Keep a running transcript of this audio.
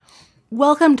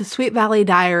Welcome to Sweet Valley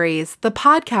Diaries, the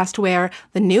podcast where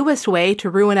the newest way to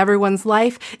ruin everyone's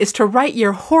life is to write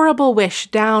your horrible wish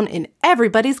down in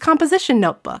everybody's composition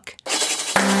notebook.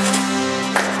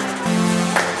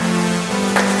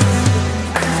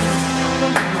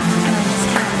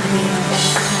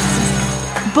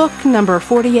 Book number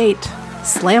 48,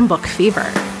 Slam Book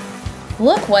Fever.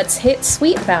 Look what's hit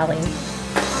Sweet Valley. So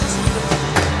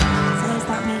does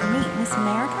that mean Miss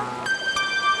America?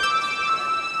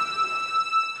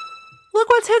 Look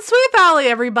what's hit Sweet Valley,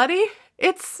 everybody.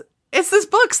 It's this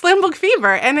book, Slam Book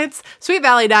Fever, and it's Sweet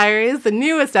Valley Diaries, the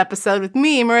newest episode with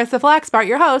me, Marissa Flaxbart,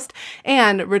 your host,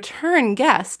 and return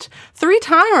guest,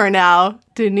 three-timer now,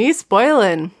 Denise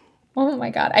Boylan. Oh my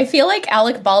god, I feel like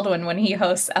Alec Baldwin when he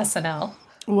hosts SNL.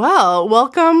 Well,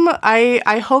 welcome.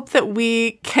 I hope that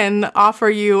we can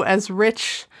offer you as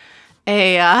rich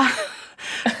a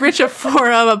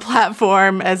forum, a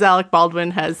platform as Alec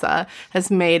Baldwin has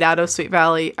made out of Sweet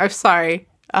Valley. I'm sorry,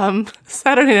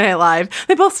 Saturday Night Live.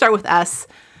 They both start with S.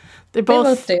 They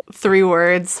both do. 3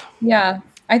 words. Yeah,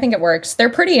 I think it works. They're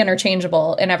pretty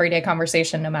interchangeable in everyday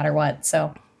conversation, no matter what.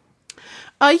 So.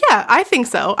 Yeah, I think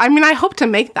so. I mean, I hope to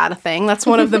make that a thing. That's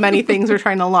one of the many things we're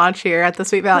trying to launch here at the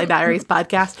Sweet Valley Diaries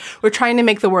podcast. We're trying to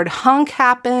make the word hunk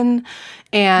happen,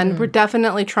 and we're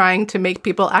definitely trying to make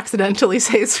people accidentally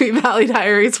say Sweet Valley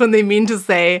Diaries when they mean to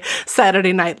say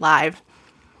Saturday Night Live.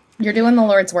 You're doing the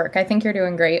Lord's work. I think you're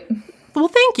doing great. Well,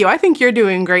 thank you. I think you're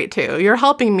doing great, too. You're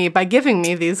helping me by giving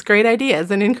me these great ideas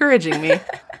and encouraging me,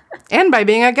 and by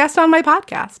being a guest on my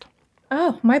podcast.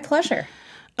 Oh, my pleasure.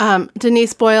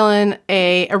 Denise Boylan,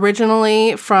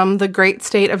 originally from the great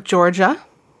state of Georgia.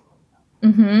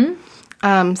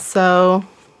 Mm-hmm. So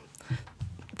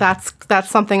that's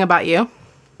something about you.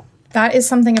 That is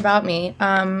something about me.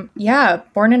 Yeah,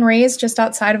 born and raised just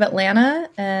outside of Atlanta,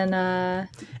 and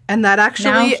that actually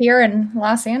now here in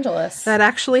Los Angeles. That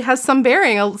actually has some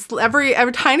bearing, every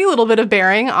tiny little bit of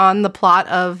bearing on the plot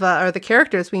of or the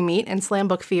characters we meet in Slam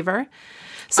Book Fever.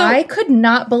 So I could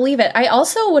not believe it. I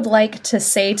also would like to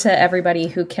say to everybody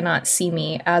who cannot see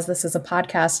me, as this is a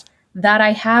podcast, that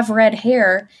I have red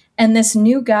hair, and this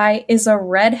new guy is a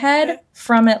redhead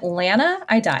from Atlanta.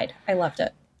 I died. I loved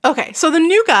it. Okay, so the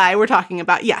new guy we're talking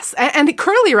about, yes, and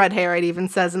curly red hair, it even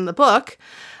says in the book,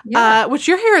 which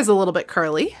your hair is a little bit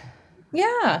curly.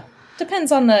 Yeah, depends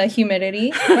on the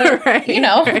humidity, but, right, you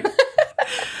know. Right.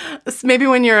 Maybe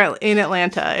when you're in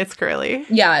Atlanta, it's curly.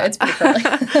 Yeah, it's pretty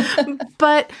curly.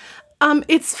 But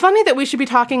it's funny that we should be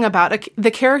talking about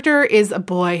the character is a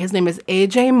boy. His name is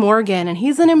AJ Morgan, and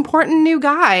he's an important new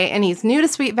guy, and he's new to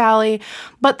Sweet Valley.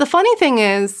 But the funny thing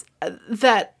is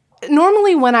that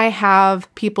normally when I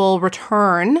have people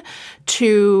return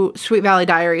to Sweet Valley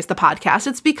Diaries, the podcast,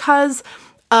 it's because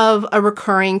of a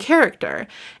recurring character.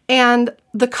 And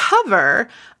the cover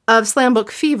of Slam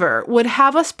Book Fever would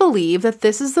have us believe that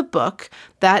this is a book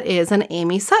that is an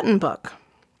Amy Sutton book,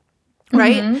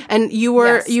 right? Mm-hmm. And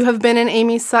you have been an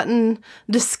Amy Sutton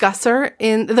discusser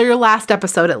in your last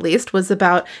episode, at least, was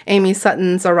about Amy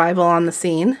Sutton's arrival on the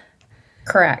scene.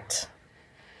 Correct.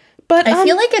 But I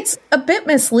feel like it's a bit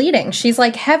misleading. She's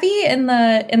like heavy in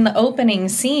the opening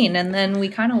scene, and then we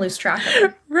kind of lose track of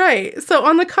her. Right. So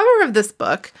on the cover of this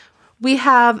book, we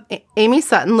have Amy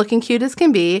Sutton looking cute as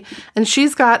can be, and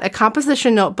she's got a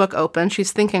composition notebook open.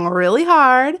 She's thinking really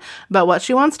hard about what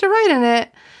she wants to write in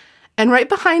it. And right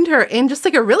behind her, in just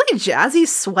like a really jazzy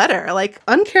sweater, like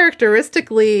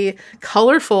uncharacteristically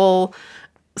colorful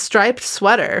striped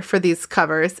sweater for these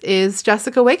covers, is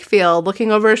Jessica Wakefield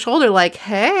looking over her shoulder like,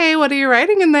 hey, what are you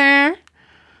writing in there?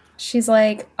 She's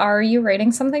like, are you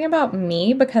writing something about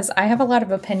me? Because I have a lot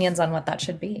of opinions on what that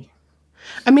should be.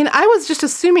 I mean, I was just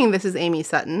assuming this is Amy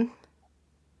Sutton.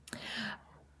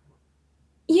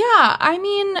 Yeah, I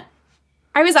mean,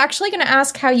 I was actually going to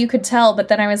ask how you could tell, but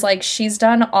then I was like, she's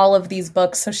done all of these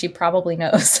books, so she probably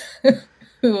knows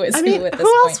who is who at this point.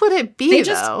 Who else would it be,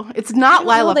 though? It's not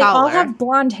Lila Fowler. They all have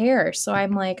blonde hair, so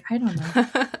I'm like, I don't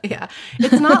know. Yeah,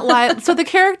 it's not Lila. So the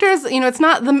characters, it's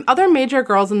not, the other major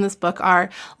girls in this book are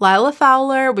Lila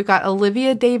Fowler, we've got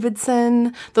Olivia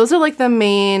Davidson. Those are like the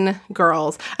main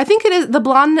girls. I think it is, the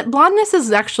blondness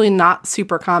is actually not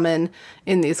super common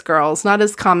in these girls, not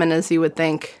as common as you would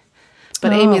think.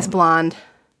 But Amy's blonde.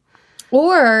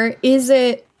 Or is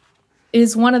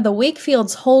one of the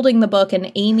Wakefields holding the book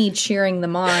and Amy cheering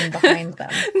them on behind them?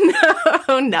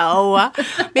 No.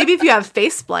 Maybe if you have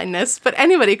face blindness, but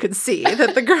anybody could see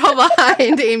that the girl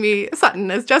behind Amy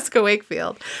Sutton is Jessica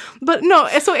Wakefield. But no,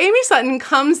 so Amy Sutton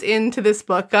comes into this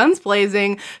book, guns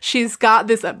blazing. She's got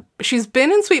this, she's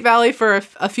been in Sweet Valley for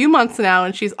a few months now,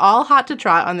 and she's all hot to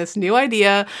trot on this new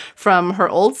idea from her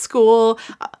old school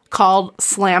called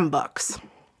Slam Books.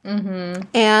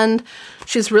 And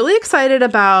she's really excited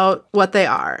about what they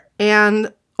are.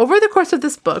 And over the course of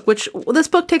this book, which this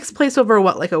book takes place over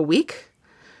like a week?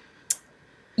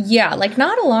 Yeah, like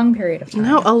not a long period of time.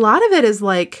 No, a lot of it is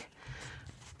like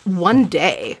one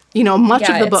day. Much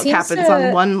of the book happens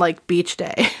on one like beach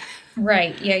day.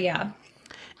 Right. Yeah.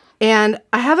 And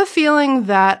I have a feeling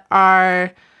that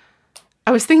I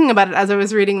was thinking about it as I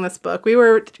was reading this book.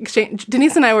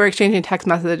 Denise and I were exchanging text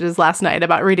messages last night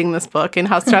about reading this book and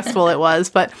how stressful it was.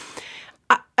 But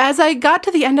as I got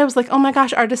to the end, I was like, oh my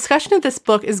gosh, our discussion of this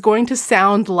book is going to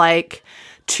sound like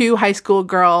two high school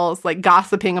girls like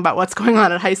gossiping about what's going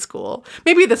on at high school.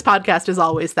 Maybe this podcast is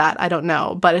always that. I don't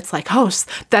know. But it's like, oh,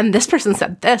 then this person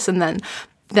said this, and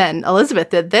then Elizabeth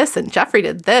did this, and Jeffrey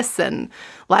did this, and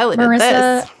Lila did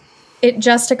this. It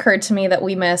just occurred to me that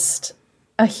we missed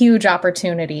a huge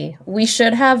opportunity. We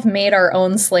should have made our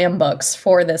own slam books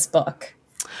for this book.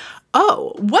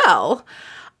 Oh, well,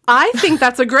 I think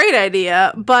that's a great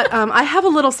idea, but I have a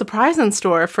little surprise in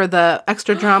store for the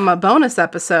extra drama bonus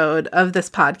episode of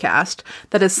this podcast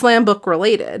that is slam book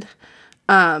related.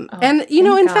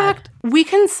 In fact, we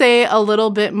can say a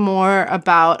little bit more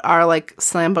about our like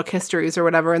slam book histories or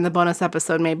whatever in the bonus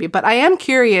episode maybe, but I am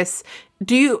curious,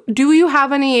 do you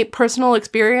have any personal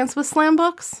experience with slam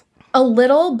books? A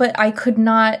little, but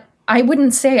I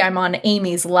wouldn't say I'm on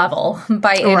Amy's level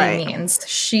by any means.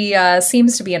 She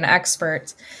seems to be an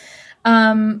expert.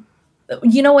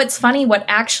 What's funny? What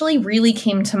actually really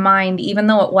came to mind, even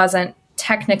though it wasn't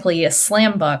technically a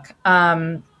slam book,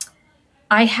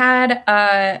 I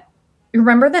had,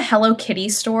 remember the Hello Kitty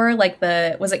store? Like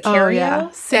was it Cario? Oh, yeah.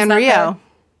 Sanrio.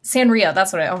 Sanrio,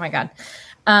 that's what oh my God.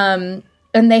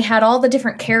 And they had all the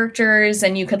different characters,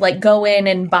 and you could like go in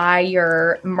and buy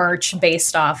your merch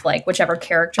based off like whichever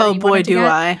character. Oh boy, do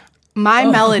I! My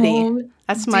Melody.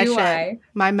 That's my shit.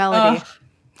 My Melody. Oh,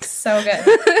 so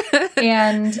good.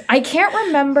 And I can't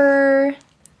remember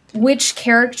which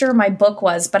character my book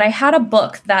was, but I had a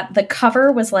book that the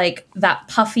cover was like that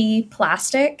puffy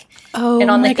plastic,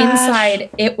 and on the inside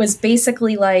it was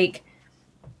basically like.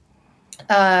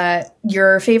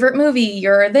 Your favorite movie,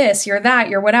 you're this, you're that,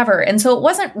 you're whatever. And so it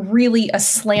wasn't really a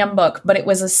slam book, but it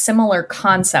was a similar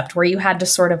concept where you had to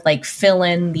sort of like fill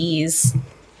in these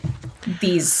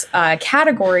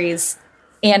categories.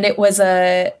 And it was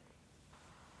like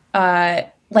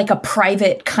a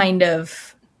private kind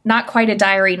of, not quite a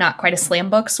diary, not quite a slam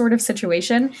book sort of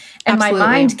situation. And Absolutely. My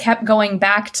mind kept going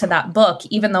back to that book,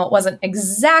 even though it wasn't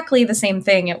exactly the same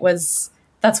thing.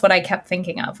 That's what I kept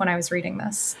thinking of when I was reading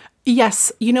this.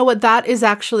 Yes. You know what? That is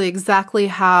actually exactly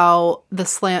how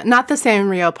not the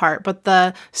Sanrio part, but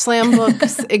the slam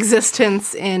book's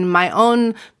existence in my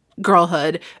own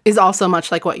girlhood is also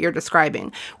much like what you're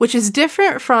describing, which is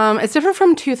different from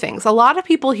two things. A lot of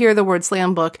people hear the word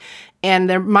slam book and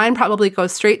their mind probably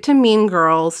goes straight to Mean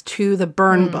Girls, to the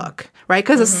burn book, right?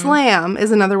 Because a slam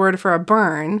is another word for a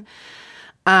burn.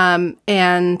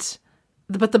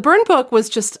 But the burn book was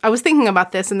just, I was thinking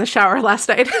about this in the shower last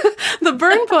night. The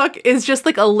burn book is just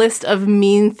like a list of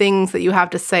mean things that you have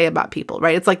to say about people,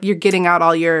 right? It's like you're getting out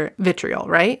all your vitriol,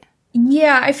 right?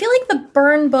 Yeah, I feel like the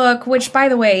burn book, which by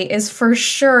the way is for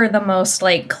sure the most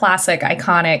like classic,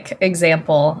 iconic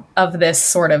example of this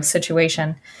sort of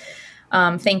situation.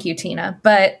 Thank you, Tina.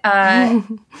 But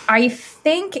I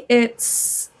think it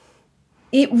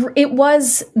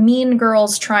was Mean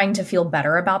Girls trying to feel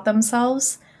better about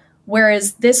themselves.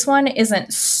 Whereas this one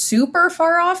isn't super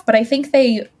far off, but I think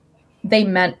they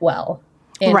meant well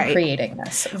in creating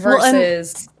this.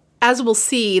 Versus, as we'll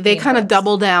see, they kind of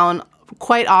double down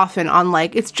quite often on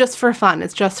like, it's just for fun.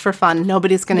 It's just for fun.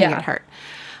 Nobody's going to get hurt.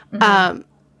 Mm-hmm.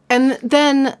 And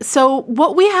then, so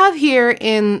what we have here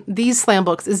in these slam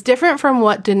books is different from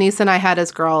what Denise and I had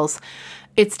as girls.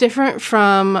 It's different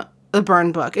from the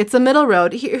burn book. It's a middle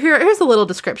road. Here's a little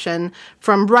description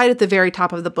from right at the very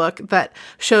top of the book that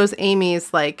shows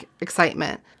Amy's like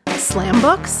excitement. Slam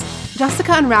books?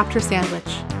 Jessica unwrapped her sandwich.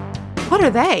 What are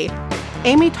they?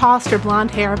 Amy tossed her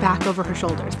blonde hair back over her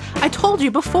shoulders. I told you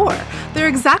before. They're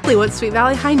exactly what Sweet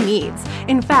Valley High needs.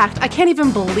 In fact, I can't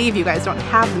even believe you guys don't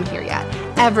have them here yet.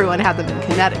 Everyone had them in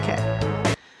Connecticut.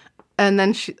 And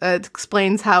then she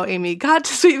explains how Amy got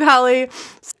to Sweet Valley.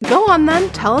 Go on then,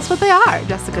 tell us what they are,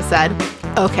 Jessica said.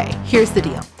 Okay, here's the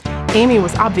deal. Amy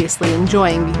was obviously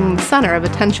enjoying being the center of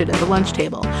attention at the lunch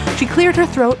table. She cleared her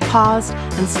throat, paused,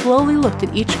 and slowly looked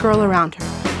at each girl around her.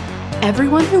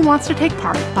 Everyone who wants to take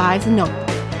part buys a notebook.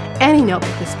 Any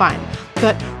notebook is fine,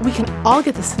 but we can all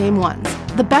get the same ones.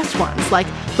 The best ones, like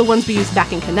the ones we used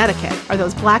back in Connecticut, are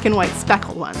those black and white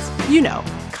speckled ones. You know,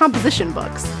 composition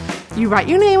books. You write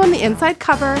your name on the inside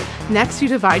cover. Next, you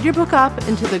divide your book up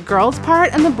into the girls'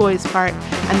 part and the boys' part,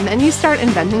 and then you start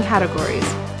inventing categories.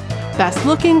 Best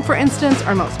looking, for instance,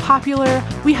 or most popular.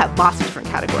 We had lots of different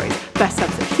categories. Best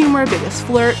sense of humor, biggest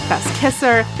flirt, best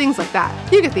kisser, things like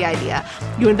that. You get the idea.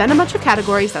 You invent a bunch of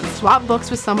categories, then swap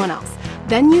books with someone else.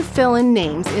 Then you fill in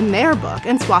names in their book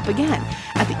and swap again.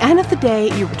 At the end of the day,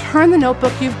 you return the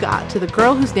notebook you've got to the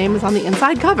girl whose name is on the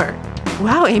inside cover.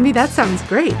 Wow, Amy, that sounds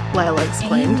great, Lila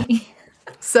exclaimed. Amy.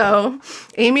 So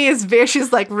Amy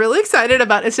she's like really excited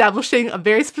about establishing a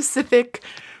very specific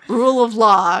rule of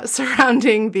law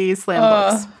surrounding these slam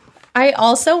books. I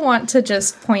also want to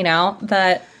just point out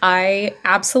that I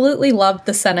absolutely loved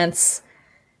the sentence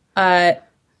that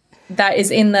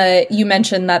is you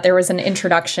mentioned that there was an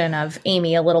introduction of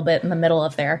Amy a little bit in the middle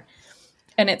of there.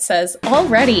 And it says,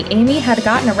 already Amy had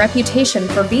gotten a reputation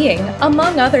for being,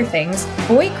 among other things,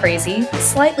 boy crazy,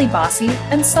 slightly bossy,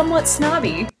 and somewhat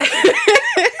snobby.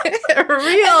 A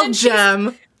real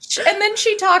gem. And then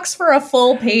she talks for a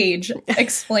full page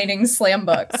explaining slam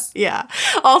books. Yeah.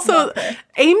 Also,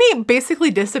 Amy basically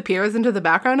disappears into the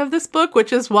background of this book,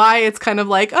 which is why it's kind of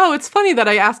like, oh, it's funny that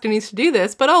I asked Denise to do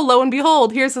this, but oh, lo and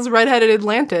behold, here's this redheaded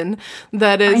Atlantan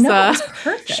that is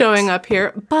showing up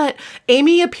here. But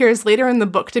Amy appears later in the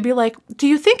book to be like, do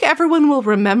you think everyone will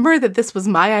remember that this was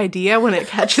my idea when it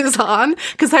catches on?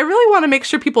 Because I really want to make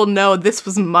sure people know this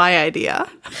was my idea.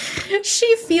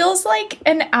 She feels like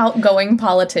an outgoing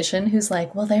politician who's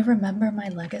like, will they remember my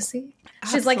legacy?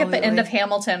 Absolutely. She's like at the end of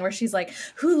Hamilton where she's like,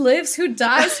 who lives, who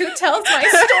dies, who tells my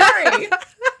story?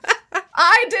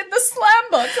 I did the slam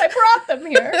books. I brought them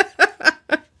here.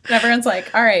 And everyone's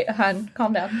like, all right, hon,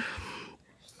 calm down.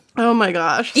 Oh my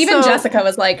gosh. Even Jessica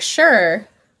was like, sure.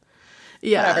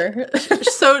 Yeah. Whatever.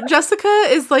 So Jessica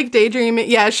is like daydreaming.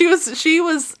 Yeah, she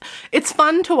was, it's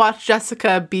fun to watch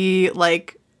Jessica be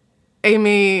like,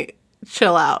 Amy,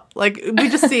 chill out. Like, we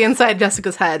just see inside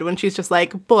Jessica's head when she's just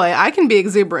like, boy, I can be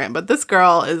exuberant, but this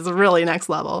girl is really next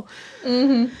level.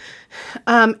 Mm-hmm.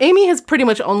 Amy has pretty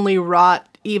much only wrought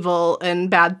evil and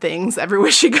bad things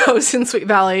everywhere she goes in Sweet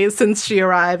Valley since she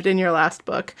arrived in your last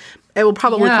book. It will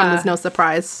probably come as no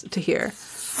surprise to hear.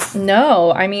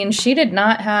 No, I mean, she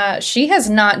has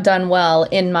not done well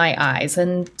in my eyes.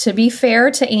 And to be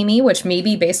fair to Amy, which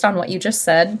maybe based on what you just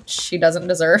said, she doesn't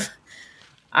deserve,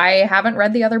 I haven't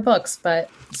read the other books, but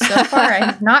so far I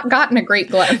have not gotten a great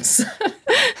glimpse.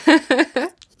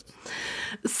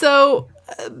 So,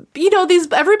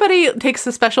 everybody takes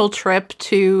a special trip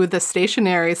to the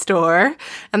stationery store,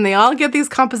 and they all get these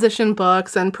composition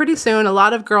books, and pretty soon a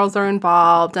lot of girls are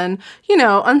involved, and,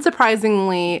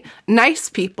 unsurprisingly, nice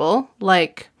people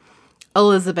like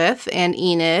Elizabeth and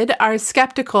Enid are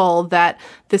skeptical that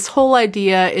this whole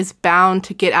idea is bound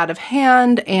to get out of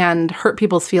hand and hurt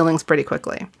people's feelings pretty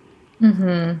quickly.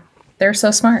 Mm-hmm. They're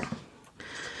so smart.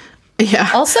 Yeah.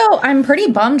 Also, I'm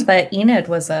pretty bummed that Enid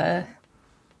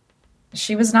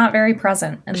she was not very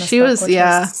present in this book.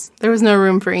 There was no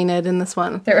room for Enid in this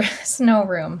one. There was no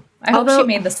room. I hope she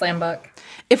made the slam book.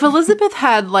 If Elizabeth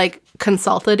had,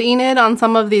 consulted Enid on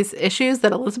some of these issues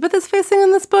that Elizabeth is facing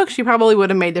in this book, she probably would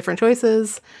have made different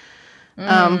choices.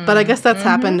 But I guess that's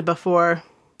happened before.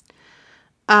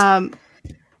 Yep.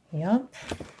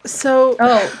 So...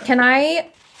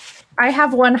 I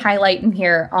have one highlight in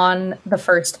here on the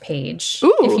first page,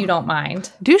 if you don't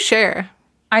mind. Do share.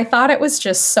 I thought it was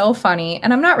just so funny,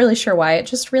 and I'm not really sure why.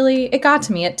 It got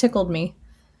to me. It tickled me.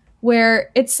 Where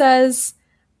it says,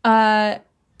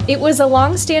 it was a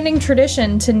long-standing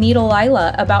tradition to needle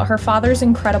Lila about her father's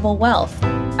incredible wealth.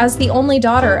 As the only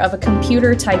daughter of a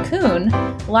computer tycoon,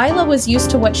 Lila was used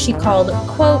to what she called,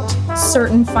 quote,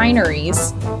 certain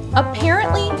fineries.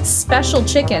 Apparently, special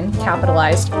chicken,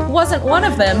 capitalized, wasn't one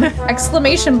of them,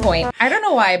 exclamation point. I don't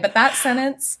know why, but that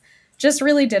sentence just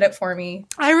really did it for me.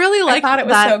 I thought it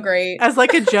was so great. As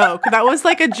a joke. That was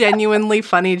a genuinely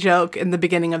funny joke in the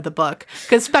beginning of the book.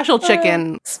 Because special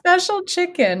chicken is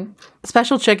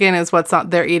what's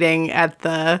they're eating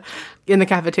in the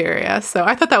cafeteria. So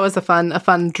I thought that was a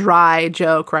fun dry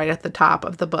joke right at the top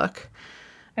of the book.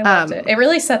 I loved it. It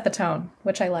really set the tone,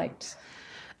 which I liked.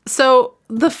 So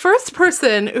the first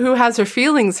person who has her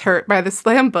feelings hurt by the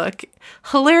slam book,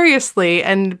 hilariously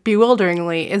and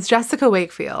bewilderingly, is Jessica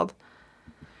Wakefield.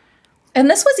 And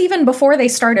this was even before they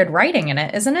started writing in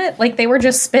it, isn't it? They were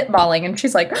just spitballing, and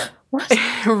she's like, what?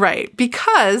 Right,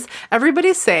 because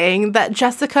everybody's saying that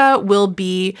Jessica will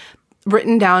be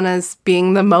written down as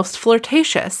being the most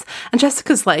flirtatious. And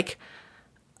Jessica's like,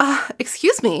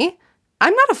 excuse me,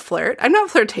 I'm not a flirt. I'm not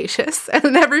flirtatious.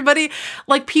 And everybody,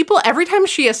 every time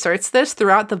she asserts this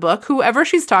throughout the book, whoever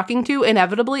she's talking to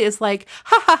inevitably is like,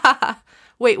 ha ha ha ha.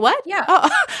 Wait, what? Yeah. Oh,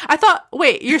 I thought,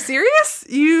 wait, you're serious?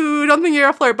 You don't think you're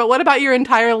a flirt, but what about your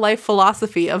entire life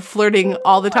philosophy of flirting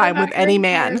all the time with any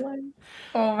man?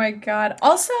 Oh my God.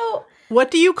 Also, what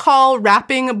do you call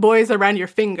wrapping boys around your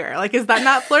finger? Like, is that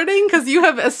not flirting? Because you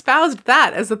have espoused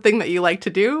that as a thing that you like to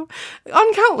do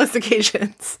on countless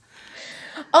occasions.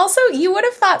 Also, you would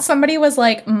have thought somebody was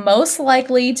like most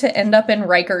likely to end up in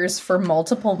Rikers for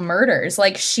multiple murders.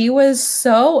 Like, she was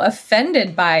so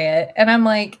offended by it. And I'm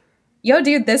like, yo,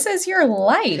 dude, this is your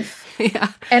life.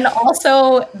 Yeah. And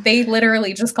also, they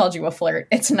literally just called you a flirt.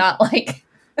 It's not like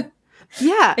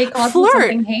yeah, they called flirt. you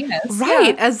something heinous.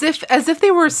 Right. Yeah. As if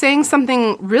they were saying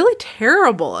something really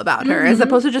terrible about her, as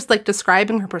opposed to just like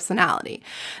describing her personality.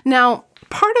 Now,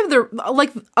 part of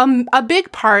the a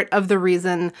big part of the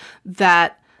reason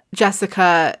that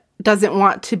Jessica doesn't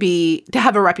want to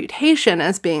have a reputation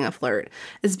as being a flirt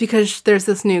is because there's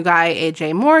this new guy,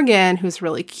 AJ Morgan, who's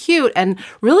really cute and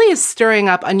really is stirring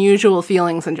up unusual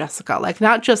feelings in Jessica, like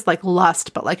not just like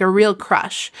lust, but like a real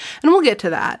crush. And we'll get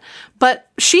to that. But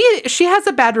she has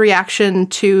a bad reaction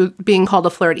to being called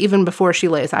a flirt even before she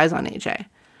lays eyes on AJ.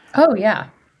 Oh, yeah.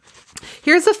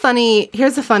 Here's a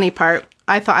funny part.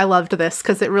 I loved this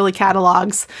because it really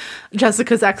catalogs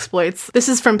Jessica's exploits. This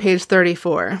is from page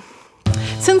 34.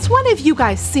 Since when have you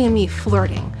guys seen me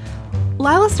flirting?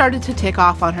 Lila started to tick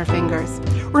off on her fingers.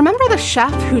 Remember the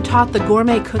chef who taught the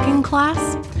gourmet cooking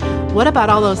class? What about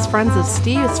all those friends of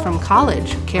Steve's from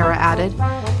college? Kara added.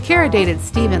 Kara dated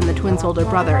Steven, the twins' older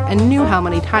brother, and knew how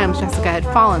many times Jessica had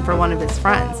fallen for one of his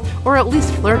friends, or at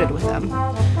least flirted with him.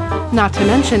 Not to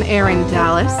mention Aaron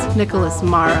Dallas, Nicholas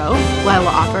Morrow, Lila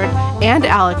offered, and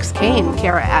Alex Kane,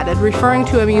 Kara added, referring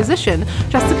to a musician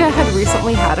Jessica had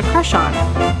recently had a crush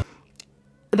on.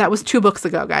 That was 2 books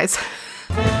ago, guys.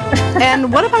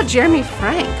 And what about Jeremy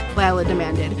Frank? Lila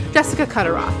demanded. Jessica cut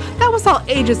her off. That was all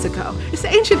ages ago. It's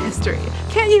ancient history.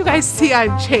 Can't you guys see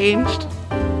I've changed?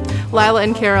 Lila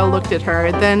and Kara looked at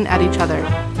her, then at each other.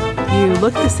 You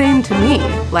look the same to me,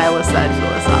 Lila said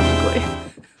philosophically.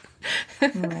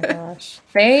 Oh my gosh.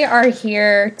 They are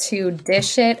here to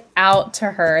dish it out to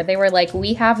her. They were like,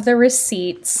 we have the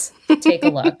receipts. Take a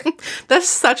look. That's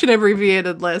such an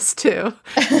abbreviated list, too.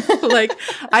 Like,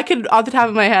 I could, off the top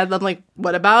of my head, I'm like,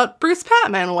 what about Bruce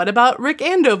Patman? What about Rick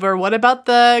Andover? What about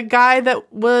the guy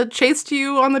that chased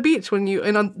you on the beach when you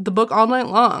in the book All Night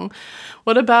Long?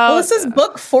 What about... Well, this is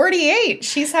book 48.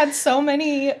 She's had so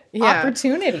many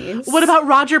opportunities. What about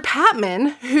Roger Patman,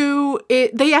 who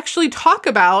they actually talk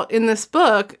about in this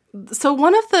book? So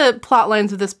one of the plot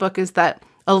lines of this book is that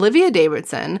Olivia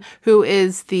Davidson, who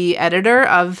is the editor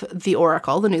of The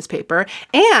Oracle, the newspaper,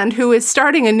 and who is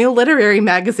starting a new literary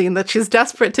magazine that she's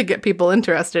desperate to get people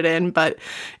interested in, but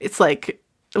it's like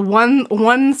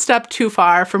one step too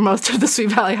far for most of the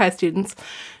Sweet Valley High students.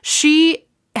 She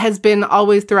has been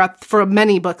always throughout, for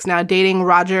many books now, dating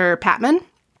Roger Patman,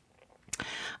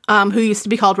 who used to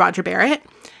be called Roger Barrett.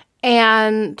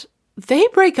 And they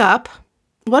break up.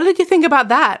 What did you think about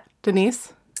that,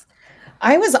 Denise?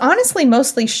 I was honestly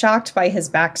mostly shocked by his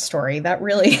backstory. That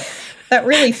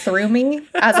really threw me,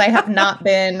 as I have not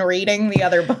been reading the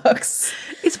other books.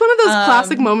 It's one of those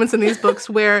classic moments in these books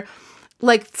where,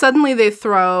 like, suddenly they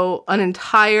throw an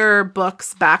entire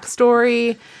book's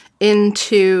backstory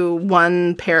into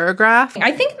one paragraph.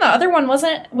 I think the other one was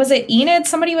it Enid?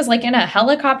 Somebody was like in a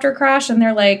helicopter crash and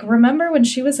they're like, remember when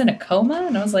she was in a coma?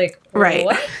 And I was like, right.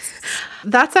 What?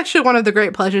 That's actually one of the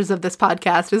great pleasures of this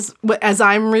podcast is as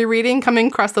I'm rereading, coming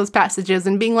across those passages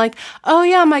and being like, oh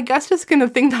yeah, my guest is going to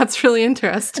think that's really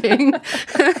interesting.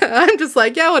 I'm just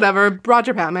like, yeah, whatever.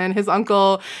 Roger Patman, his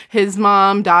uncle, his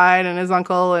mom died and his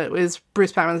uncle was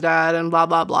Bruce Patman's dad and blah,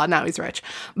 blah, blah. Now he's rich.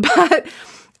 But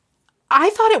I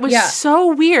thought it was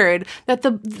so weird that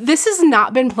this has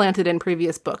not been planted in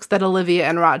previous books, that Olivia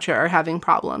and Roger are having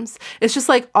problems. It's just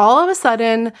like all of a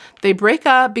sudden they break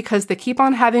up because they keep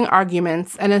on having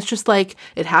arguments, and it's just like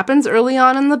it happens early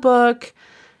on in the book,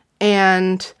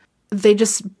 and they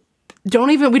just we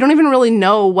don't even really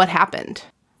know what happened.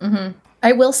 Mm-hmm.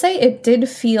 I will say it did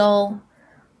feel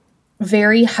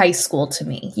very high school to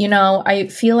me. You know, I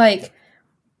feel like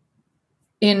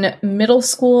in middle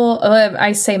school,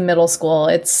 I say middle school,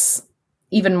 it's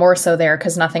even more so there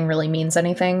because nothing really means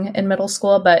anything in middle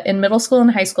school. But in middle school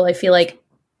and high school, I feel like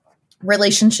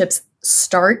relationships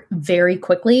start very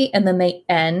quickly and then they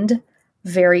end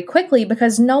very quickly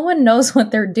because no one knows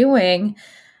what they're doing.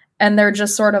 And they're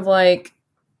just sort of like,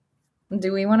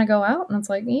 do we want to go out? And it's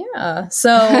like, yeah.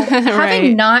 So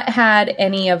having not had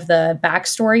any of the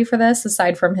backstory for this,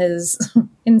 aside from his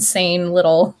insane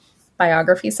little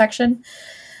biography section,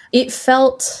 it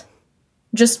felt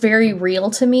just very real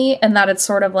to me, and that it's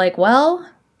sort of like, well,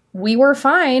 we were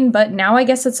fine, but now I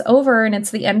guess it's over and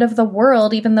it's the end of the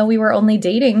world, even though we were only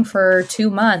dating for 2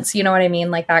 months. You know what I mean?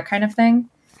 Like that kind of thing.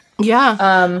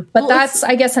 Yeah. But that's,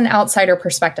 I guess, an outsider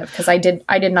perspective because I did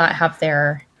not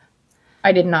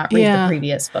read the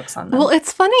previous books on them. Well,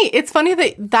 it's funny. It's funny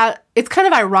that it's kind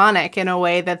of ironic in a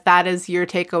way that is your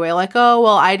takeaway. Like, oh,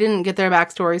 well, I didn't get their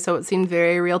backstory, so it seemed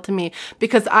very real to me.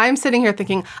 Because I'm sitting here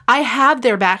thinking, I have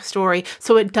their backstory,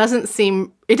 so it's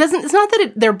not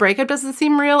that their breakup doesn't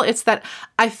seem real. It's that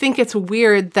I think it's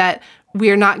weird that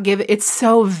we're not given, it's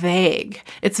so vague.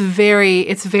 It's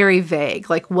very vague,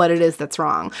 like what it is that's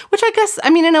wrong. Which I guess, I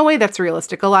mean, in a way that's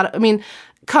realistic.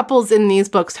 Couples in these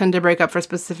books tend to break up for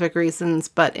specific reasons,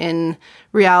 but in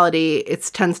reality, it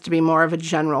tends to be more of a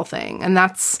general thing. And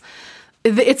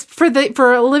it's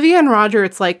for Olivia and Roger,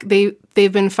 it's like they've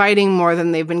been fighting more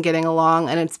than they've been getting along,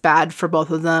 and it's bad for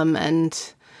both of them.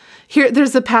 And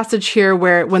there's a passage here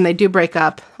where when they do break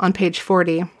up on page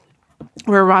 40,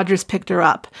 where Roger's picked her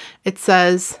up, it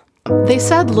says, "They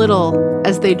said little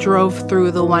as they drove through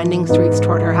the winding streets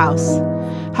toward her house.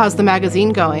 'How's the magazine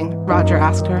going?' Roger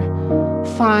asked her.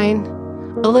 'Fine.'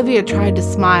 Olivia tried to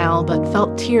smile, but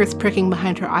felt tears pricking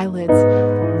behind her eyelids.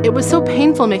 It was so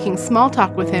painful making small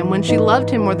talk with him when she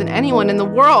loved him more than anyone in the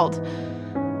world.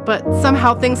 But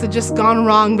somehow things had just gone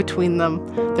wrong between them.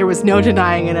 There was no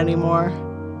denying it anymore."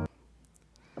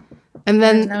 And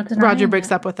then Roger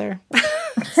breaks up with her.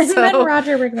 And then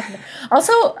Roger breaks up with her.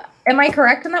 Also, am I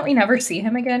correct in that we never see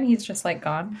him again? He's just like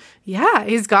gone. Yeah,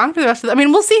 he's gone for the rest of the... I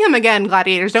mean, we'll see him again,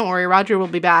 Gladiators. Don't worry, Roger will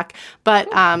be back. But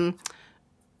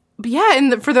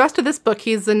yeah, for the rest of this book,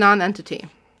 he's a non-entity.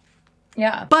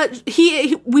 Yeah. But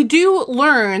we do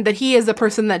learn that he is a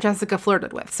person that Jessica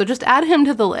flirted with. So just add him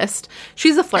to the list.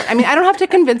 She's a flirt. I mean, I don't have to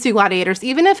convince you, Gladiators.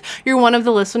 Even if you're one of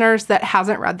the listeners that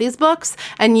hasn't read these books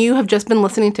and you have just been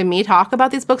listening to me talk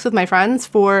about these books with my friends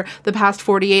for the past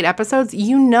 48 episodes,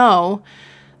 you know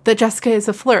that Jessica is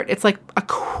a flirt. It's like a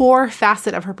core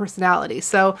facet of her personality.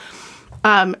 So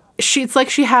it's like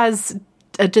she has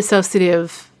a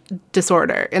dissociative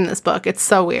disorder in this book. It's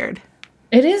so weird.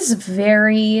 It is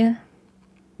very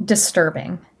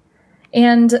disturbing.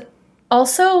 And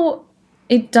also,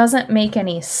 it doesn't make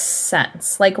any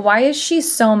sense. Like, why is she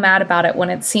so mad about it when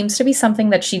it seems to be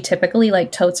something that she typically,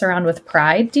 like, totes around with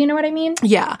pride? Do you know what I mean?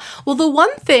 Yeah. Well, the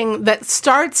one thing that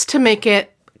starts to make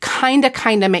it kind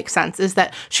of make sense is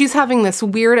that she's having this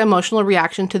weird emotional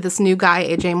reaction to this new guy,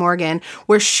 AJ Morgan,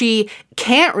 where she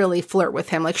can't really flirt with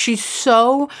him. Like, she's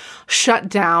so shut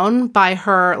down by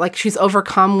her, like, she's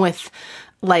overcome with,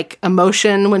 like,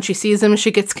 emotion when she sees him.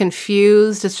 She gets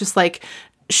confused. It's just like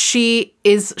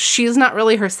she's not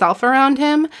really herself around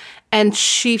him, and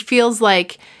she feels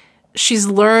like she's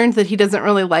learned that he doesn't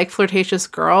really like flirtatious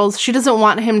girls. She doesn't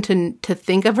want him to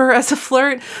think of her as a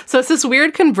flirt. So it's this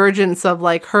weird convergence of,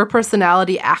 like, her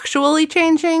personality actually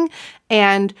changing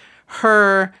and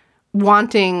her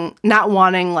not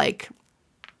wanting, like,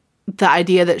 the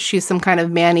idea that she's some kind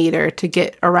of man-eater to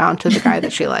get around to the guy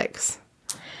that she likes.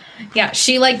 Yeah,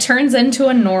 she, like, turns into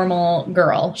a normal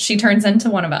girl. She turns into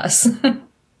one of us.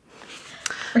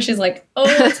 Where she's like, oh,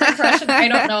 it's my crush, and I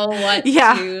don't know what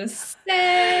to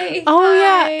say. Oh,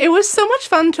 Hi. yeah. It was so much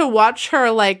fun to watch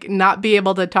her, like, not be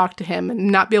able to talk to him and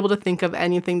not be able to think of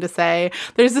anything to say.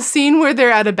 There's a scene where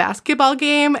they're at a basketball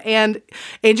game, and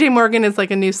AJ Morgan is,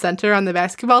 like, a new center on the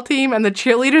basketball team, and the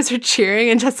cheerleaders are cheering,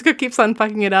 and Jessica keeps on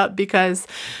fucking it up because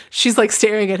she's, like,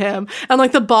 staring at him. And,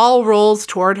 like, the ball rolls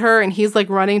toward her, and he's, like,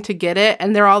 running to get it,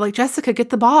 and they're all like, Jessica, get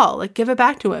the ball. Like, give it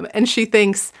back to him. And she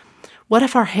thinks, what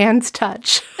if our hands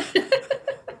touch?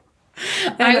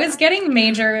 I was getting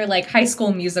major, like, High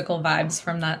School Musical vibes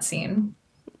from that scene.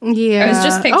 Yeah. I was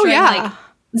just picturing, like,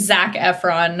 Zac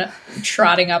Efron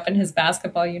trotting up in his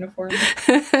basketball uniform.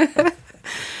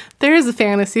 There is a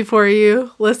fantasy for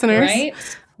you, listeners. Right?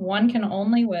 One can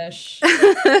only wish.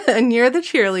 And you're the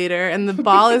cheerleader, and the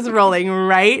ball is rolling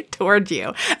right toward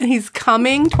you. And he's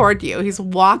coming toward you. He's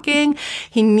walking.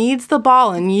 He needs the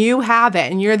ball, and you have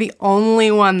it. And you're the only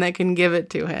one that can give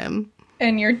it to him.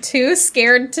 And you're too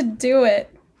scared to do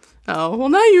it. Oh, well,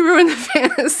 now you ruined the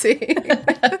fantasy.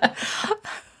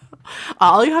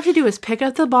 All you have to do is pick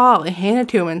up the ball and hand it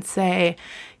to him and say,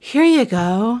 here you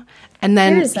go. And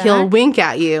then he'll wink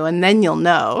at you, and then you'll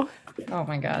know. Oh,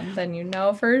 my God. Then you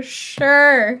know for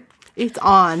sure. It's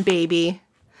on, baby.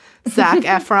 Zac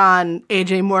Efron,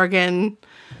 AJ Morgan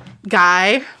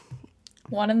guy.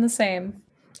 One and the same.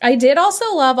 I did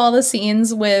also love all the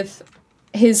scenes with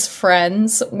his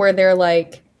friends where they're,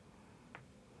 like,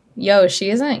 yo, she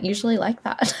isn't usually like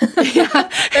that.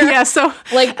 Yeah, so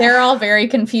Like, they're all very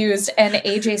confused, and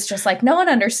AJ's just like, no one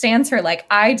understands her like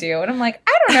I do. And I'm like,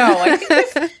 I don't know. I think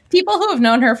if people who have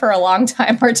known her for a long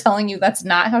time are telling you that's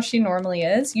not how she normally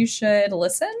is, you should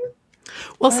listen.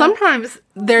 well, sometimes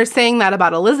they're saying that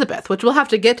about Elizabeth, which we'll have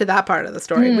to get to that part of the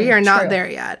story. We are not true. there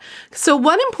yet. So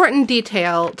one important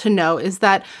detail to know is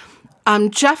that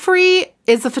Jeffrey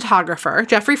is a photographer.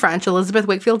 Jeffrey French, Elizabeth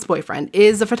Wakefield's boyfriend,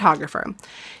 is a photographer.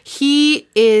 He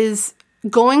is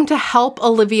going to help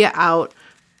Olivia out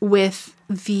with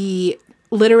the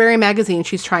literary magazine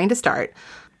she's trying to start.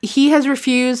 He has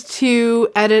refused to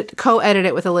co-edit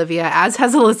it with Olivia, as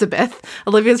has Elizabeth.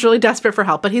 Olivia's really desperate for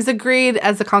help, but he's agreed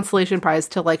as a consolation prize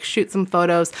to like shoot some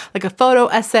photos, like a photo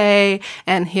essay,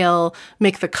 and he'll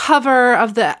make the cover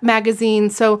of the magazine.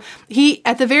 So he,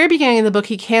 at the very beginning of the book,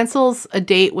 he cancels a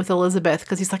date with Elizabeth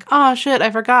because he's like, oh shit,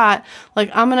 I forgot. Like,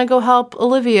 I'm going to go help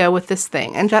Olivia with this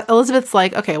thing. And Elizabeth's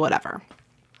like, okay, whatever.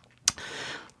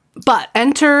 But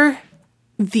enter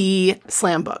the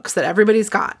slam books that everybody's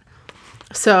got.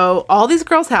 So all these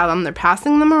girls have them. They're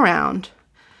passing them around.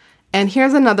 And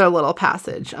here's another little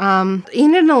passage. Enid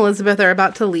and Elizabeth are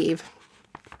about to leave.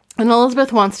 And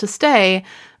Elizabeth wants to stay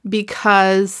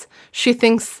because she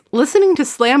thinks listening to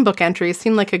slam book entries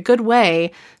seemed like a good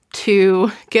way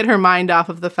to get her mind off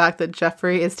of the fact that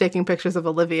Jeffrey is taking pictures of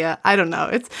Olivia. I don't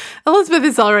know. Elizabeth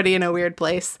is already in a weird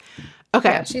place.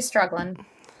 Okay. Yeah, she's struggling.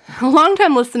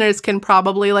 Longtime listeners can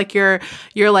probably, like, your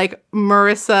like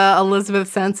Marissa Elizabeth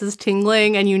sense is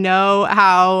tingling, and you know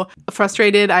how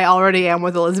frustrated I already am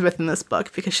with Elizabeth in this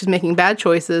book because she's making bad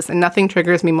choices, and nothing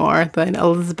triggers me more than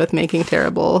Elizabeth making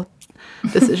terrible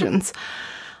decisions.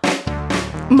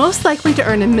 Most likely to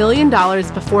earn $1 million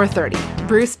before 30.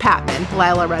 Bruce Patman,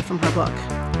 Lila read from her book.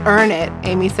 Earn it,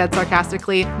 Amy said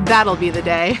sarcastically. That'll be the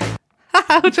day.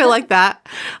 Which I like that.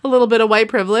 A little bit of white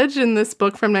privilege in this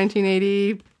book from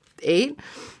 1988.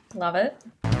 Love it.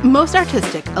 Most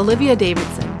artistic, Olivia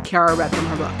Davidson, Kara read from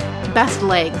her book. Best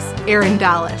legs, Erin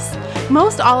Dallas.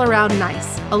 Most all-around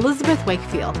nice, Elizabeth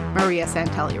Wakefield, Maria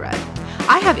Santelli read.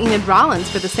 I have Enid Rollins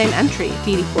for the same entry,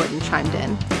 Dee Dee Gordon chimed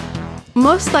in.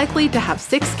 Most likely to have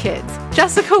 6 kids,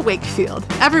 Jessica Wakefield.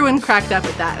 Everyone cracked up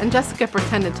at that, and Jessica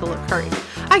pretended to look hurried.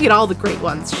 I get all the great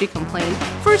ones, she complained.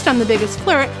 First I'm the biggest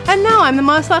flirt, and now I'm the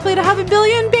most likely to have 1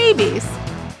 billion babies.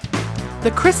 The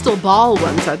crystal ball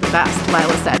ones are the best,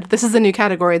 Lila said. This is a new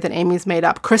category that Amy's made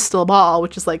up, crystal ball,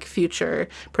 which is like future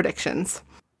predictions.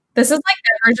 This is like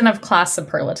their version of class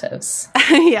superlatives.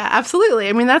 Yeah, absolutely.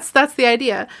 I mean, that's the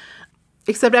idea.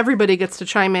 Except everybody gets to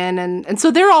chime in, and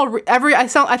so they're all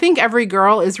I think every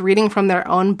girl is reading from their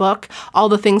own book all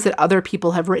the things that other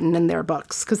people have written in their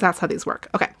books, because that's how these work.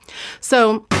 Okay,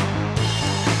 so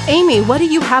Amy, what do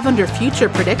you have under future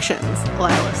predictions?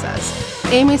 Lila says.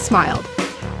 Amy smiled.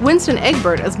 Winston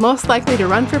Egbert is most likely to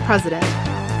run for president.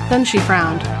 Then she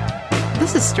frowned.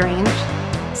 This is strange.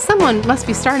 Someone must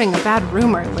be starting a bad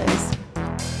rumor, Liz.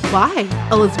 Why?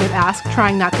 Elizabeth asked,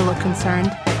 trying not to look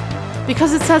concerned.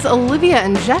 Because it says Olivia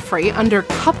and Jeffrey under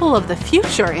couple of the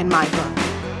future in my book.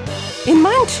 In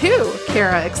mine too,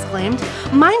 Kara exclaimed.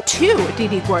 Mine too, Dee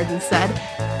Dee Gordon said.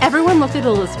 Everyone looked at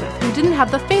Elizabeth, who didn't have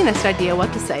the faintest idea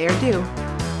what to say or do.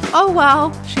 Oh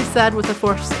well, she said with a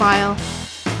forced smile.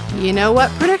 You know what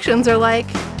predictions are like.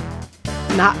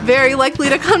 Not very likely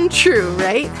to come true,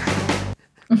 right?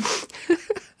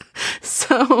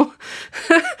 So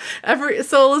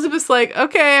Elizabeth's like,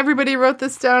 okay, everybody wrote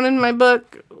this down in my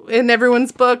book, in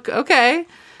everyone's book, okay.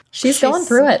 She's going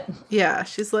through it. Yeah,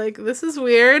 she's like, this is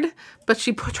weird, but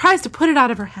she tries to put it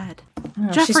out of her head.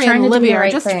 Oh, Jeffrey and Olivia are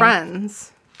just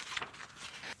friends.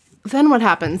 Then what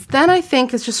happens? Then I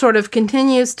think it just sort of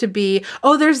continues to be,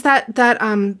 there's that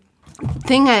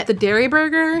thing at the Dairy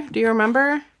Burger. Do you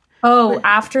remember? Oh,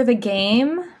 after the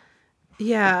game?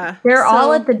 Yeah. They're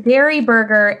all at the Dairy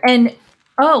Burger, and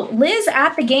Liz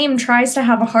at the game tries to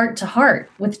have a heart-to-heart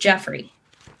with Jeffrey.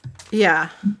 Yeah.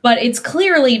 But it's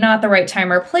clearly not the right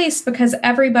time or place because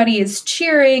everybody is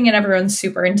cheering and everyone's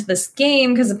super into this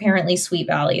game because apparently Sweet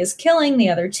Valley is killing the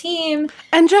other team.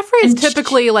 And Jeffrey is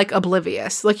typically like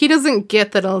oblivious. Like, he doesn't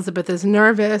get that Elizabeth is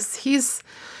nervous. He's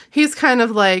kind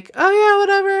of like, oh yeah,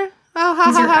 whatever. Oh, ha,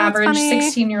 He's ha, your ha, average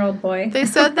 16-year-old boy. They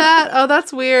said that? Oh,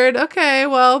 that's weird. Okay,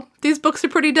 well, these books are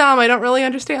pretty dumb. I don't really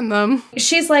understand them.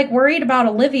 She's like worried about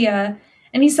Olivia.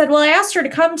 And he said, well, I asked her to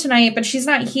come tonight, but she's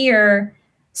not here.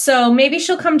 So maybe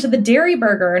she'll come to the Dairy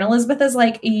Burger, and Elizabeth is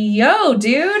like, yo,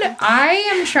 dude, I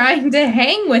am trying to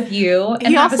hang with you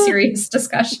and have a serious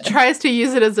discussion. Tries to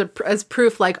use it as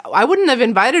proof, like, I wouldn't have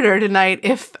invited her tonight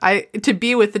to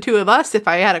be with the two of us if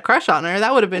I had a crush on her.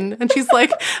 That would have been, and she's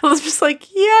like, Elizabeth's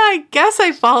like, yeah, I guess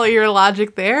I follow your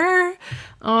logic there. She's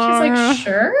like,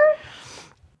 sure?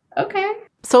 Okay.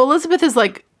 So Elizabeth is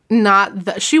like,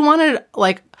 she wanted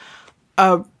like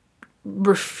a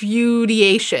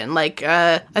refutation, like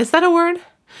is that a word?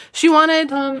 She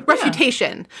wanted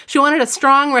refutation. Yeah. She wanted a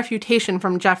strong refutation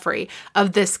from Jeffrey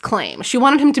of this claim. She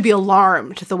wanted him to be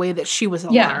alarmed the way that she was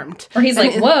alarmed. Or he's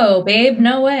like, whoa, babe,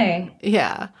 no way.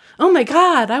 Yeah. Oh my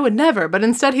God, I would never. But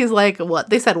instead he's like, what?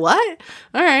 They said what?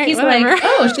 All right, he's whatever. like,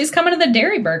 oh, she's coming to the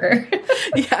Dairy Burger.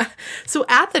 Yeah. So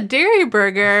at the Dairy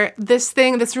Burger, this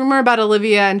rumor about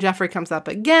Olivia and Jeffrey comes up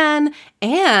again.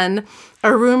 And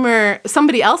a rumor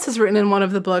somebody else has written in one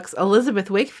of the books, Elizabeth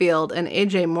Wakefield and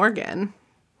A.J. Morgan,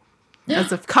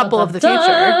 as a couple of the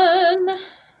future.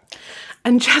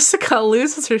 And Jessica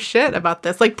loses her shit about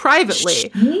this, like,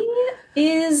 privately. She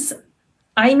is,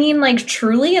 I mean, like,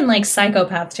 truly in, like,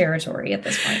 psychopath territory at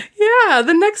this point. Yeah,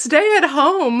 the next day at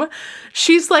home,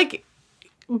 she's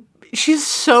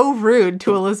so rude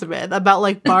to Elizabeth about,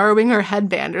 like, borrowing her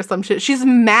headband or some shit. She's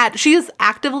mad. She is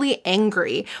actively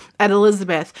angry at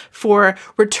Elizabeth for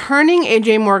returning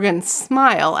A.J. Morgan's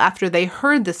smile after they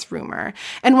heard this rumor.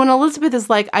 And when Elizabeth is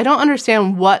like, I don't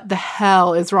understand what the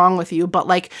hell is wrong with you, but,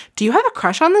 like, do you have a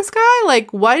crush on this guy?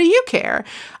 Like, why do you care?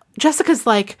 Jessica's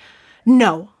like,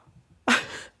 no,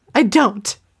 I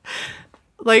don't.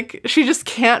 Like, she just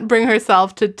can't bring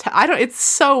herself to... it's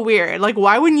so weird. Like,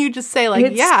 why wouldn't you just say, like,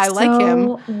 I like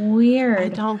him? Weird. I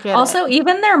don't get also, it.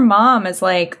 Even their mom is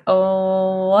like,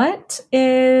 oh, what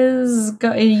is...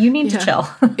 you need to chill.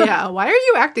 Yeah, why are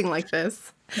you acting like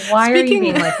this? Why are you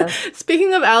being like this?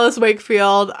 Speaking of Alice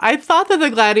Wakefield, I thought that the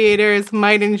Gladiators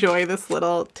might enjoy this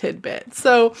little tidbit.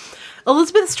 So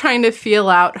Elizabeth's trying to feel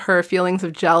out her feelings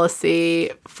of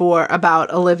jealousy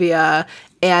about Olivia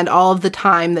and all of the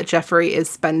time that Jeffrey is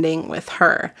spending with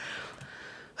her.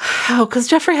 Oh, because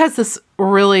Jeffrey has this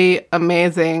really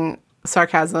amazing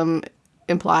sarcasm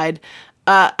implied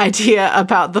idea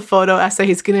about the photo essay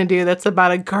he's going to do that's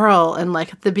about a girl. And,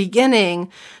 like, at the beginning,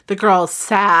 the girl's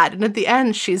sad. And at the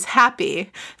end, she's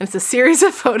happy. And it's a series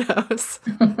of photos.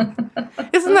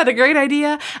 Isn't that a great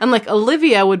idea? And, like,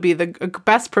 Olivia would be the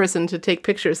best person to take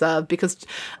pictures of because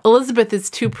Elizabeth is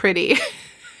too pretty.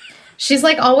 She's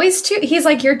like always he's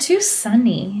like, you're too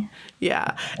sunny.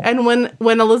 Yeah. And when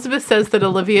Elizabeth says that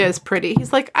Olivia is pretty,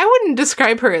 he's like, I wouldn't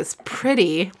describe her as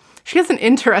pretty. She has an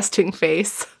interesting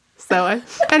face. So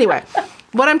anyway,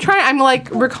 I'm like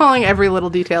recalling every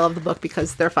little detail of the book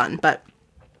because they're fun. But,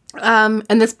 and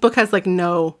this book has like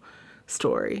no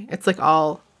story. It's like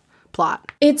all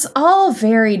plot. It's all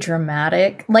very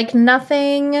dramatic. Like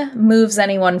nothing moves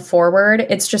anyone forward.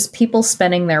 It's just people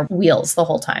spinning their wheels the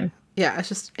whole time. Yeah, it's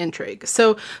just intrigue.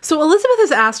 So Elizabeth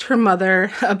has asked her mother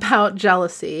about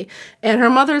jealousy, and her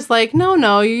mother's like,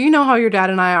 no, you know how your dad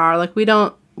and I are. Like, we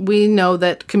know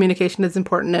that communication is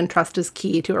important and trust is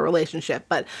key to a relationship,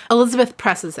 but Elizabeth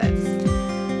presses it.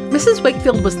 Mrs.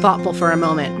 Wakefield was thoughtful for a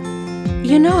moment.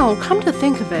 You know, come to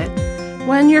think of it,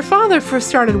 when your father first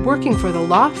started working for the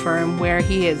law firm where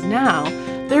he is now,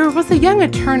 there was a young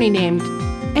attorney named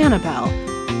Annabelle,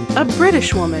 a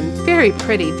British woman, very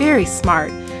pretty, very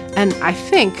smart, and I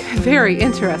think very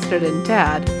interested in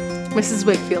Dad, Mrs.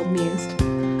 Wakefield mused.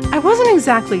 I wasn't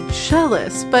exactly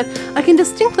jealous, but I can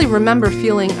distinctly remember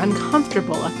feeling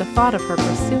uncomfortable at the thought of her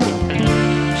pursuing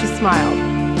him. She smiled.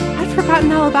 I'd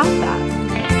forgotten all about that.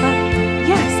 But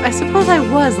yes, I suppose I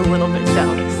was a little bit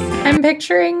jealous. I'm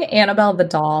picturing Annabelle the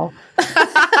doll.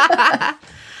 I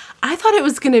thought it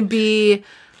was going to be...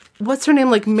 what's her name,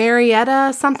 like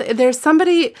Marietta something. There's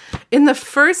somebody in the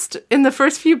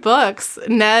first few books,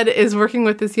 Ned is working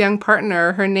with this young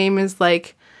partner. Her name is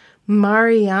like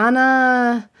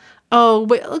Mariana. Oh,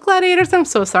 wait, Gladiators. I'm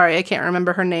so sorry. I can't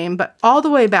remember her name, but all the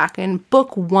way back in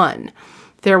book 1,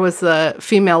 there was a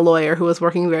female lawyer who was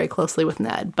working very closely with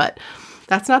Ned, but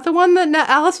that's not the one that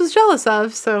Alice was jealous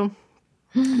of. So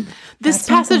this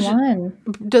passage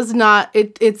does not,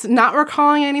 it's not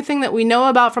recalling anything that we know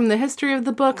about from the history of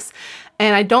the books,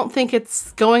 and I don't think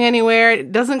it's going anywhere.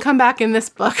 It doesn't come back in this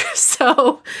book,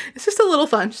 so it's just a little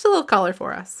fun, just a little color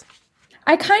for us.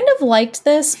 I kind of liked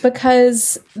this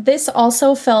because this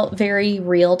also felt very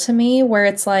real to me, where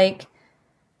it's like,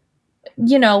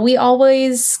 you know, we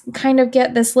always kind of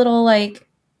get this little like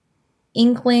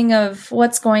inkling of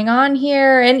what's going on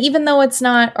here. And even though it's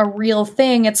not a real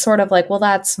thing, it's sort of like, well,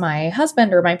 that's my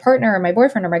husband or my partner or my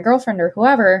boyfriend or my girlfriend or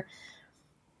whoever.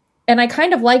 And I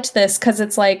kind of liked this because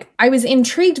it's like, I was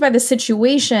intrigued by the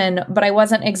situation, but I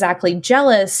wasn't exactly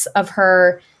jealous of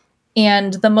her.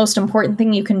 And the most important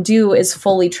thing you can do is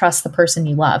fully trust the person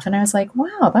you love. And I was like,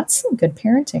 wow, that's some good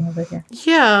parenting over here.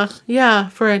 Yeah,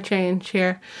 for a change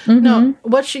here. No,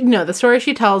 the story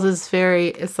she tells is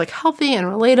it's like healthy and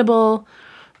relatable.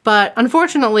 But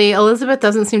unfortunately, Elizabeth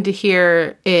doesn't seem to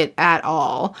hear it at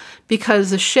all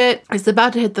because the shit is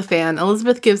about to hit the fan.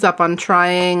 Elizabeth gives up on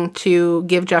trying to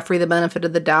give Jeffrey the benefit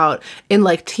of the doubt in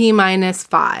like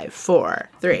T-5, 4,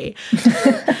 3.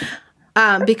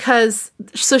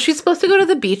 So she's supposed to go to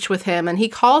the beach with him, and he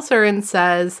calls her and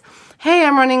says, hey,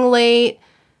 I'm running late.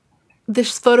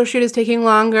 This photo shoot is taking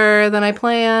longer than I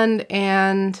planned,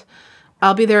 and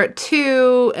I'll be there at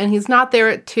 2, and he's not there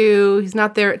at 2. He's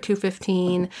not there at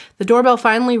 2:15. The doorbell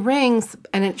finally rings,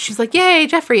 and she's like, yay,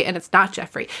 Jeffrey. And it's not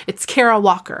Jeffrey. It's Kara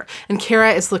Walker. And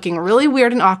Kara is looking really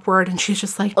weird and awkward, and she's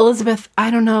just like, Elizabeth,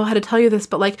 I don't know how to tell you this,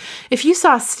 but, like, if you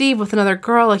saw Steve with another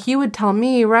girl, like, you would tell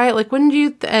me, right? Like, wouldn't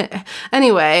you?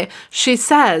 Anyway, she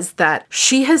says that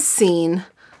she has seen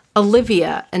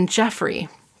Olivia and Jeffrey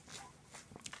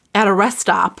at a rest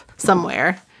stop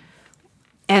somewhere.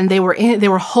 And they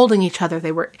were holding each other.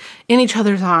 They were in each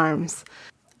other's arms.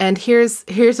 And here's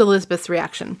Elizabeth's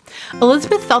reaction.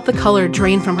 Elizabeth felt the color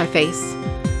drain from her face.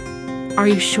 Are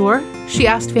you sure? She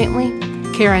asked faintly.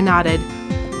 Kara nodded.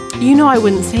 You know I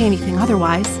wouldn't say anything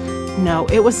otherwise. No,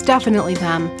 it was definitely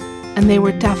them. And they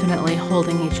were definitely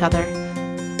holding each other.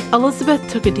 Elizabeth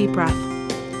took a deep breath.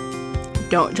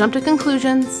 Don't jump to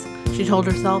conclusions, she told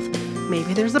herself.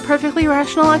 Maybe there's a perfectly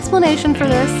rational explanation for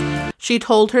this. She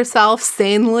told herself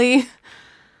sanely.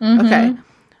 Okay.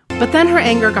 But then her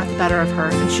anger got the better of her,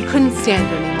 and she couldn't stand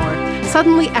it anymore.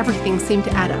 Suddenly, everything seemed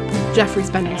to add up. Jeffrey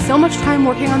spending so much time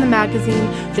working on the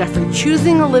magazine, Jeffrey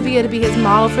choosing Olivia to be his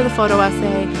model for the photo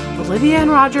essay, Olivia and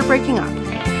Roger breaking up.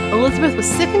 Elizabeth was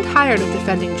sick and tired of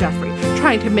defending Jeffrey,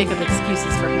 trying to make up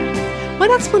excuses for him. What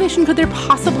explanation could there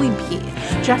possibly be?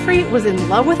 Jeffrey was in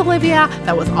love with Olivia,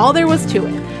 that was all there was to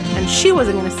it. And she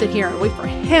wasn't going to sit here and wait for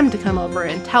him to come over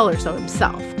and tell her so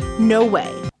himself. No way.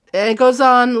 And it goes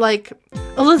on like,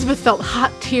 Elizabeth felt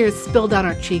hot tears spill down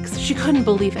her cheeks. She couldn't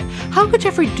believe it. How could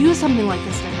Jeffrey do something like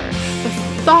this to her?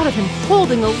 The thought of him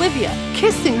holding Olivia,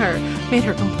 kissing her, made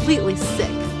her completely sick.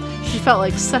 She felt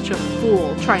like such a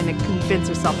fool trying to convince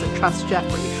herself to trust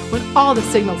Jeffrey when all the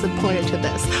signals had pointed to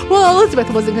this. Well,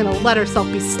 Elizabeth wasn't going to let herself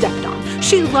be stepped on.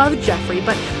 She loved Jeffrey,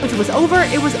 but if it was over,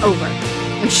 it was over.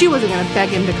 And she wasn't going to beg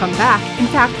him to come back. In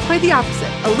fact, quite the opposite.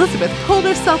 Elizabeth pulled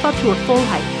herself up to her full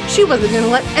height. She wasn't going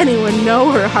to let anyone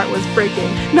know her heart was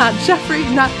breaking. Not Jeffrey,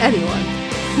 not anyone.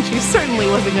 And she certainly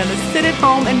wasn't going to sit at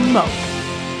home and mope.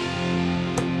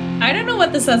 I don't know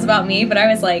what this says about me, but I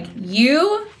was like,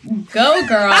 you go,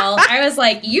 girl. I was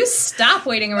like, you stop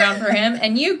waiting around for him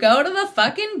and you go to the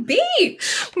fucking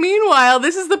beach. Meanwhile,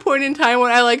 this is the point in time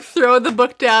when I like throw the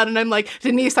book down and I'm like,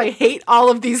 Denise, I hate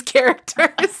all of these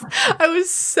characters. I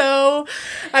was so,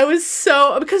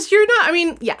 because you're not, I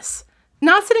mean, yes,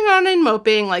 not sitting around and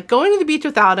moping, like going to the beach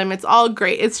without him, it's all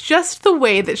great. It's just the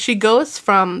way that she goes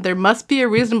from there must be a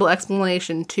reasonable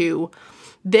explanation to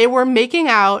they were making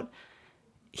out.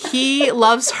 He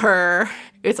loves her.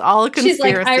 It's all a conspiracy.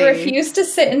 She's like, I refuse to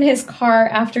sit in his car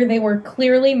after they were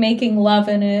clearly making love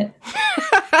in it.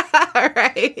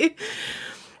 Right.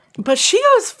 But she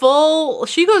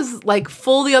goes like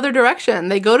full the other direction.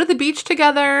 They go to the beach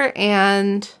together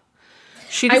and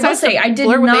she decides I will say, I did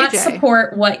not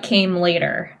support what came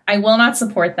later. I will not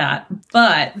support that.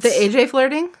 But the AJ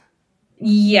flirting?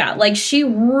 Yeah, like she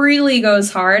really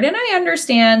goes hard. And I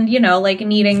understand, you know, like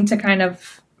needing to kind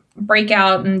of break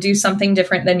out and do something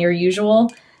different than your usual.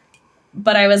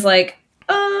 But I was like,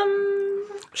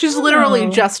 she's literally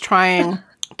just trying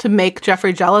to make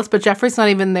Jeffrey jealous, but Jeffrey's not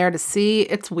even there to see.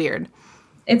 It's weird.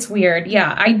 It's weird.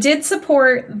 Yeah. I did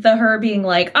support her being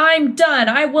like, I'm done.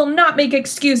 I will not make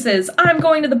excuses. I'm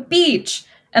going to the beach.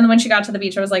 And then when she got to the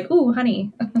beach, I was like, ooh, honey.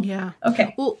 Yeah.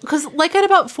 Okay. Well, because like at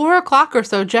about 4:00 or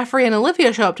so, Jeffrey and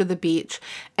Olivia show up to the beach,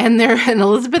 and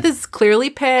Elizabeth is clearly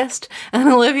pissed, and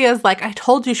Olivia's like, I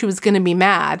told you she was going to be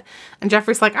mad. And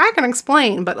Jeffrey's like, I can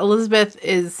explain, but Elizabeth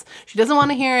she doesn't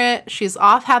want to hear it. She's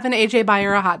off having AJ buy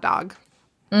her a hot dog.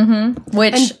 Mm-hmm.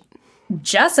 Which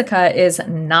Jessica is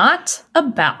not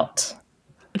about.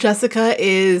 Jessica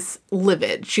is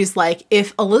livid. She's like,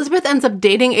 if Elizabeth ends up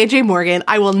dating AJ Morgan,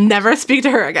 I will never speak to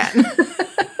her again.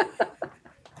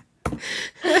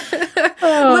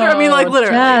 Literally.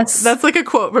 Jess. That's like a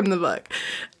quote from the book.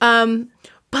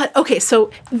 But okay,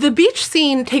 so the beach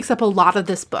scene takes up a lot of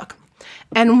this book.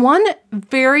 And one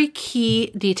very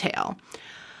key detail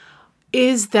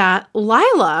is that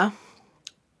Lila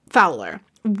Fowler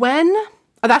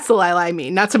that's the Lila I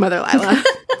mean, not some other Lila.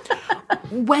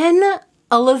 When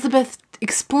Elizabeth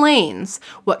explains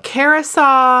what Kara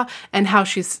saw and how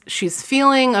she's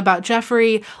feeling about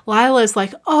Jeffrey, Lila is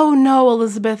like, oh no,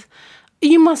 Elizabeth,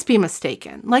 you must be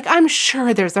mistaken. Like, I'm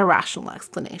sure there's a rational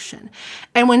explanation.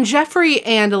 And when Jeffrey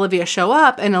and Olivia show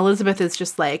up and Elizabeth is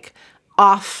just like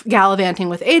off gallivanting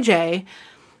with AJ,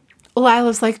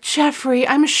 Lila's like, Jeffrey,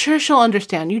 I'm sure she'll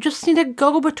understand. You just need a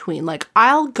go-between. Like,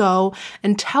 I'll go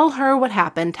and tell her what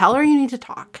happened. Tell her you need to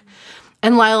talk.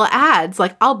 And Lila adds,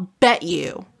 like, I'll bet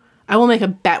you, I will make a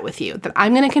bet with you that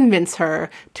I'm going to convince her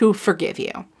to forgive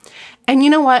you. And you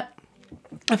know what?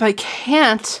 If I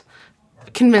can't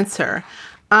convince her,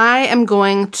 I am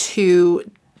going to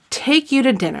take you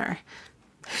to dinner.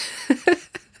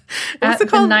 At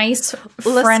the nice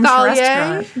French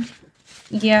restaurant.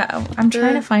 Yeah, I'm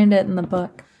trying to find it in the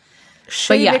book.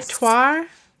 Chez Victoire?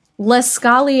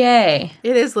 L'Escalier.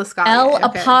 It is L'Escalier.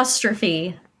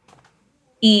 L'apostrophe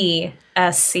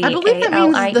E-S-C-A-L-I-E-R. I believe that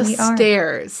means the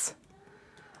stairs.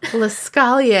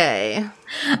 L'Escalier.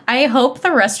 I hope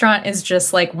the restaurant is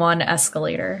just like one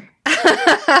escalator.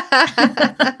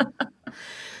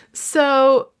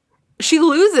 So she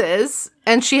loses,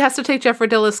 and she has to take Jeffrey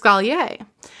de L'Escalier.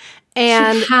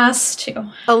 And she has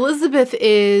to. Elizabeth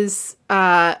is,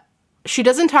 she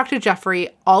doesn't talk to Jeffrey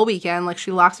all weekend. Like,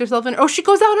 she locks herself in. Oh, she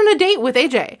goes out on a date with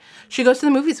AJ. She goes to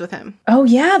the movies with him. Oh,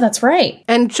 yeah, that's right.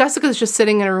 And Jessica's just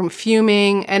sitting in a room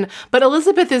fuming. But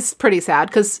Elizabeth is pretty sad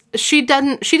because she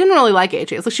didn't really like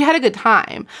AJ. It's like she had a good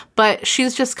time, but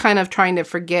she's just kind of trying to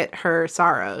forget her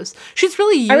sorrows. She's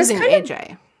really using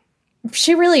AJ.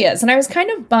 She really is. And I was kind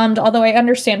of bummed, although I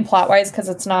understand plot-wise because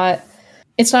it's not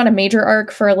a major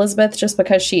arc for Elizabeth just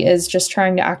because she is just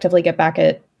trying to actively get back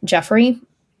at Jeffrey.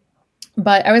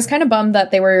 But I was kind of bummed that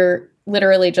they were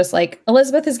literally just like,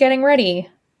 Elizabeth is getting ready.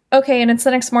 Okay, and it's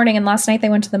the next morning, and last night they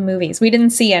went to the movies. We didn't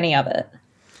see any of it.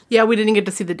 Yeah, we didn't get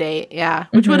to see the date, yeah.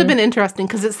 Which would have been interesting,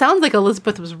 because it sounds like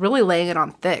Elizabeth was really laying it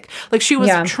on thick. Like, she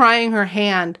was trying her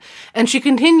hand, and she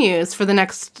continues for the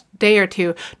next day or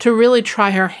two to really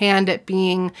try her hand at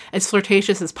being as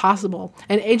flirtatious as possible.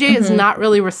 And AJ is not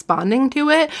really responding to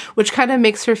it, which kind of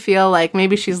makes her feel like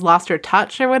maybe she's lost her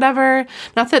touch or whatever.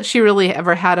 Not that she really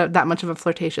ever had that much of a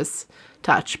flirtatious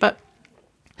touch, but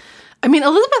I mean,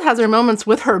 Elizabeth has her moments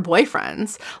with her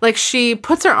boyfriends. Like, she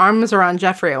puts her arms around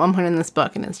Jeffrey at one point in this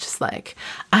book, and it's just like,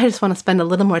 I just want to spend a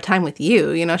little more time with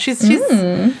you. You know, she's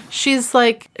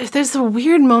like, there's a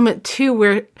weird moment too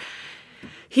where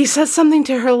he says something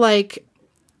to her like,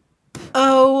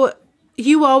 oh,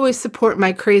 you always support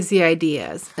my crazy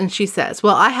ideas. And she says,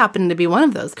 well, I happen to be one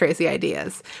of those crazy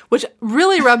ideas, which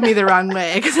really rubbed me the wrong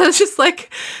way. Because I was just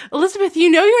like, Elizabeth,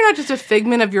 you know you're not just a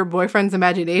figment of your boyfriend's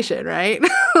imagination, right?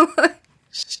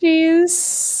 She's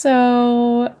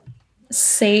so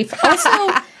safe. Also,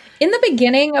 in the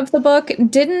beginning of the book,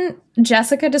 didn't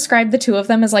Jessica describe the two of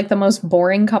them as like the most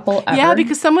boring couple ever? Yeah,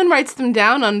 because someone writes them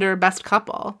down under best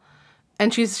couple.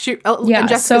 And and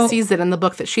Jessica sees it in the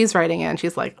book that she's writing in.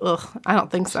 She's like, ugh, I don't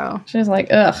think so. She's like,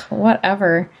 ugh,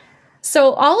 whatever.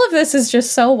 So all of this is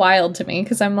just so wild to me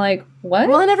because I'm like, what?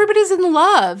 Well, and everybody's in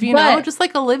love, you know? Just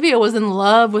like Olivia was in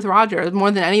love with Roger more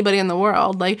than anybody in the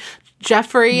world. Like,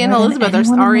 Jeffrey and Elizabeth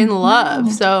are in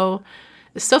love. So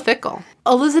it's so fickle.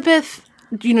 Elizabeth,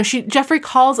 you know, Jeffrey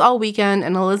calls all weekend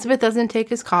and Elizabeth doesn't take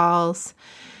his calls.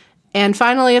 And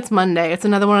finally it's Monday. It's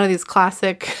another one of these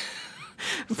classic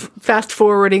fast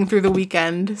forwarding through the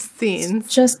weekend scenes.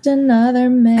 It's just another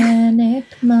manic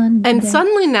Monday. And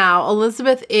suddenly now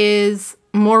Elizabeth is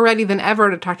more ready than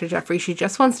ever to talk to Jeffrey. She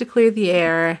just wants to clear the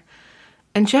air.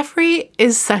 And Jeffrey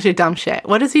is such a dumb shit.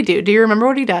 What does he do? Do you remember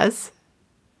what he does?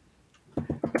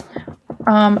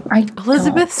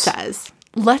 Elizabeth says,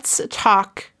 let's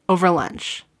talk over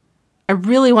lunch. I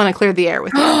really want to clear the air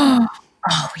with you.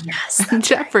 Oh, yes. And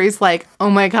Jeffrey's like, oh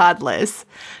my God, Liz,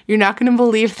 you're not going to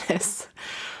believe this.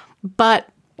 But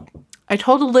I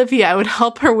told Olivia I would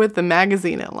help her with the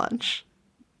magazine at lunch.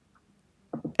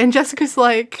 And Jessica's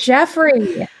like,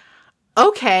 Jeffrey.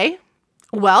 Okay,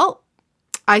 well,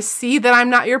 I see that I'm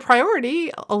not your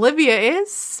priority. Olivia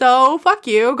is, so fuck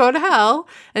you, go to hell.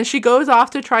 And she goes off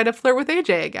to try to flirt with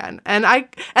AJ again. And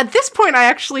at this point, I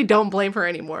actually don't blame her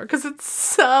anymore because it's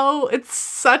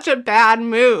such a bad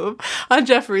move on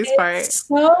Jeffrey's part.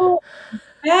 So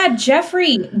bad.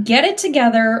 Jeffrey, get it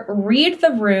together, read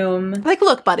the room. Like,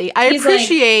 look, buddy, I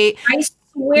appreciate... Like, I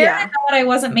swear Yeah. to God I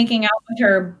wasn't making out with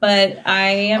her, but I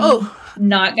am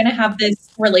not going to have this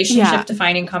Yeah.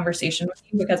 relationship-defining conversation with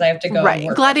you because I have to go. Right. And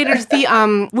work Gladiators,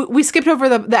 we skipped over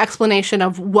the explanation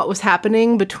of what was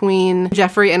happening between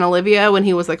Jeffrey and Olivia when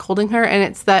he was like holding her, and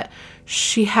it's that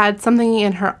she had something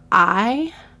in her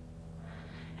eye.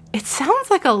 It sounds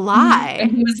like a lie.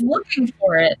 And he was looking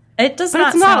for it. It does But not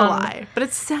it's not sound... a lie. But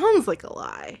it sounds like a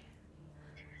lie.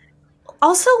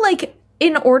 Also, like,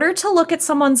 in order to look at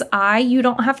someone's eye, you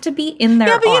don't have to be in their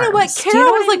Yeah, but you know what? arms. Do you Carol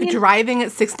know was what I like mean? driving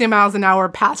at 60 miles an hour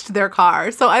past their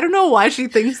car. So I don't know why she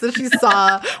thinks that she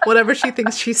saw whatever she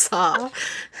thinks she saw.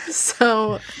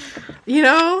 So, you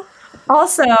know?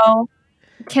 Also,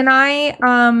 can I,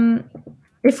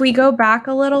 if we go back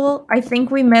a little, I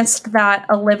think we missed that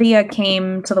Olivia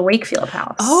came to the Wakefield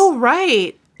house. Oh,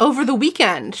 right. Over the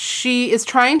weekend. She is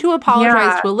trying to apologize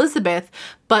Yeah. to Elizabeth,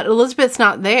 but Elizabeth's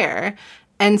not there.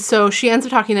 And so she ends up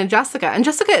talking to Jessica. And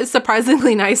Jessica is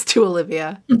surprisingly nice to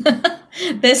Olivia.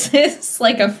 This is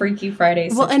like a Freaky Friday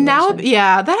situation. Well, and now,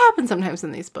 yeah, that happens sometimes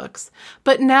in these books.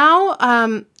 But now,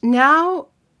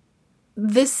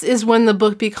 this is when the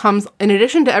book becomes, in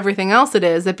addition to everything else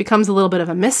it becomes a little bit of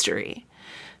a mystery.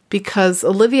 Because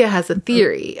Olivia has a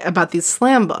theory about these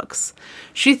slam books.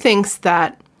 She thinks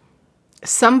that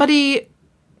somebody,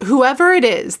 whoever it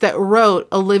is that wrote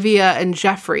Olivia and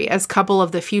Jeffrey as couple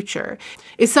of the future,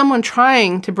 is someone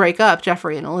trying to break up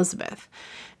Jeffrey and Elizabeth.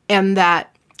 And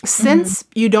that since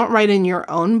you don't write in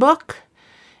your own book,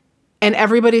 and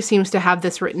everybody seems to have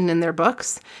this written in their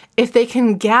books, if they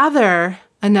can gather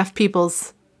enough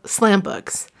people's slam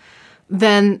books,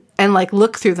 then, and like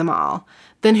look through them all,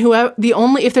 then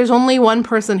if there's only one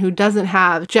person who doesn't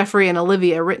have Jeffrey and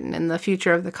Olivia written in the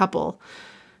future of the couple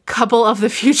of the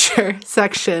future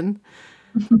section,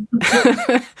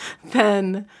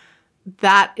 then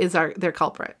that is their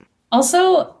culprit.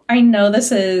 Also, I know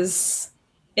this is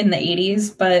in the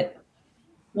 80s, but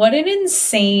what an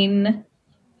insane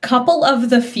couple of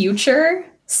the future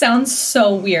sounds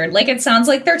so weird. Like, it sounds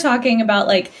like they're talking about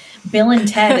like Bill and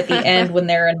Ted at the end when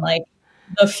they're in like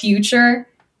the future.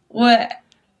 What?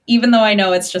 Even though I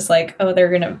know it's just like, oh, they're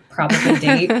going to probably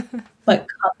date. But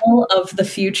couple of the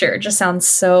future just sounds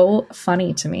so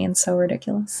funny to me and so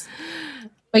ridiculous.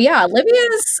 But yeah,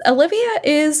 Olivia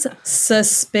is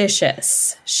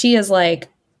suspicious. She is like,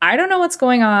 I don't know what's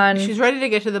going on. She's ready to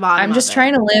get to the bottom I'm just of it.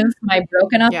 trying to live my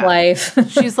broken up life.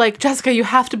 She's like, Jessica, you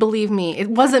have to believe me. It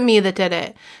wasn't me that did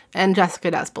it. And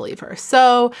Jessica does believe her.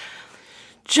 So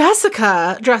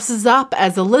Jessica dresses up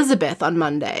as Elizabeth on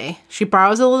Monday. She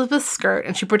borrows Elizabeth's skirt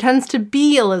and she pretends to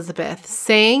be Elizabeth,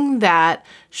 saying that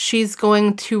she's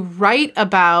going to write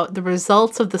about the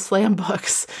results of the slam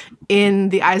books in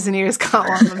the Eyes and Ears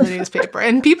column of the newspaper.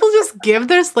 And people just give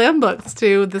their slam books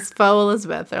to this faux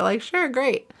Elizabeth. They're like, sure,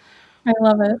 great. I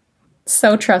love it.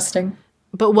 So trusting.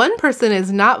 But one person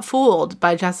is not fooled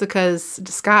by Jessica's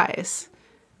disguise.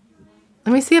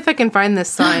 Let me see if I can find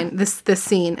this sign, this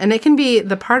scene, and it can be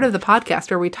the part of the podcast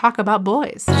where we talk about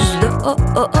boys. The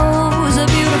a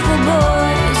beautiful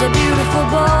boys, a beautiful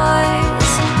boys.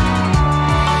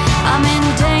 I'm in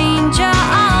danger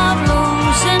of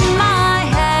losing my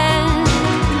head.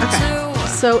 Okay,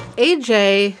 so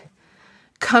AJ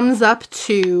comes up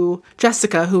to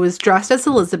Jessica, who is dressed as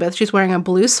Elizabeth. She's wearing a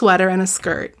blue sweater and a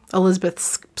skirt,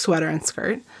 Elizabeth's sweater and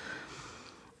skirt.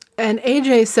 And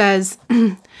AJ says,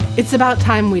 it's about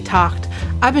time we talked.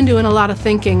 I've been doing a lot of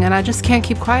thinking and I just can't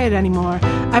keep quiet anymore.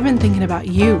 I've been thinking about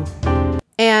you.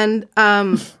 And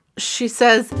she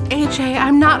says, AJ,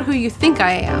 I'm not who you think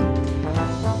I am.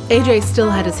 AJ still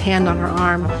had his hand on her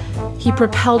arm. He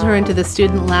propelled her into the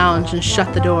student lounge and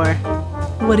shut the door.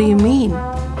 What do you mean?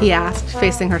 He asked,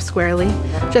 facing her squarely.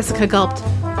 Jessica gulped.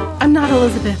 I'm not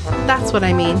Elizabeth. That's what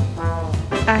I mean.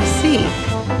 I see.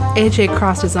 AJ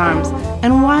crossed his arms.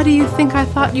 And why do you think I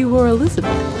thought you were Elizabeth?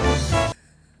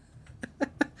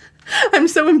 I'm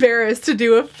so embarrassed to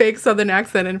do a fake Southern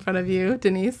accent in front of you,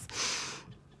 Denise.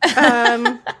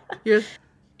 You're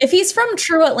If he's from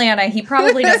True Atlanta, he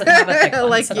probably doesn't have a thick one.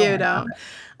 like so you don't.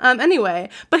 Anyway,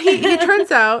 but he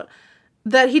turns out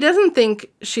that he doesn't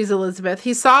think she's Elizabeth.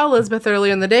 He saw Elizabeth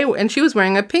earlier in the day, and she was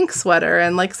wearing a pink sweater,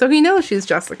 and like so he knows she's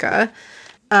Jessica.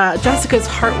 Jessica's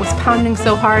heart was pounding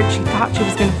so hard she thought she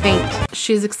was going to faint.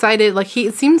 She's excited.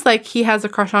 It seems like he has a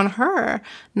crush on her,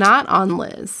 not on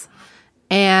Liz.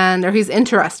 Or he's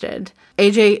interested.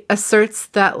 AJ asserts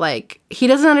that, he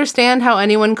doesn't understand how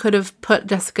anyone could have put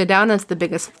Jessica down as the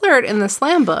biggest flirt in the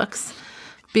slam books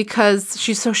because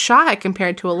she's so shy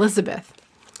compared to Elizabeth.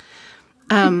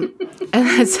 And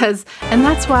it says, and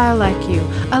that's why I like you.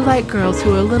 I like girls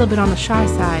who are a little bit on the shy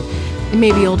side. It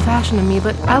may be old-fashioned of me,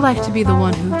 but I like to be the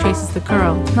one who chases the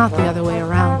girl, not the other way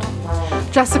around.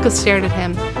 Jessica stared at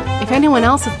him. If anyone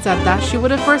else had said that, she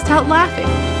would have burst out laughing.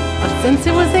 But since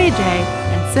it was AJ,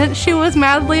 and since she was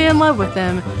madly in love with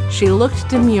him, she looked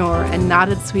demure and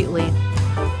nodded sweetly.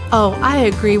 Oh, I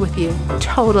agree with you.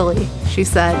 Totally, she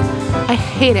said. I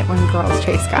hate it when girls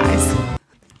chase guys.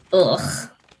 Ugh.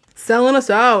 Selling us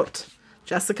out,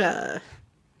 Jessica.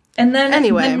 And then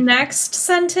Anyway. the next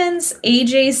sentence,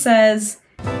 AJ says,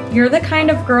 "You're the kind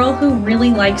of girl who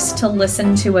really likes to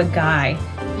listen to a guy.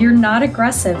 You're not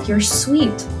aggressive. You're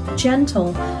sweet,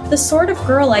 gentle, the sort of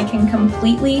girl I can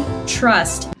completely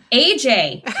trust."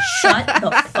 AJ, shut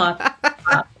the fuck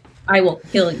up. I will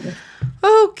kill you.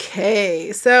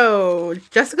 Okay, so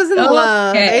Jessica's in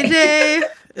love. AJ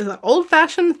is an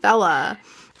old-fashioned fella.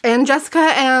 And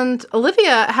Jessica and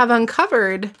Olivia have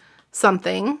uncovered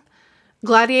something.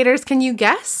 Gladiators, can you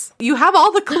guess? You have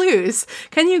all the clues.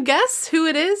 Can you guess who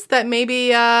it is that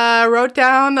maybe wrote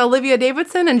down Olivia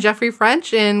Davidson and Jeffrey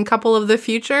French in Couple of the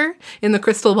Future in the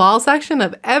Crystal Ball section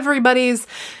of everybody's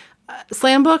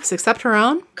slam books except her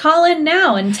own? Call in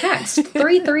now and text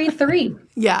 333.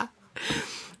 Yeah.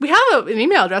 We have an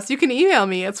email address. You can email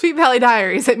me at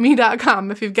sweetvalleydiaries@me.com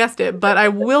if you've guessed it, but I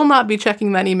will not be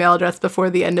checking that email address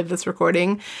before the end of this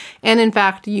recording. And in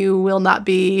fact, you will not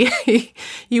be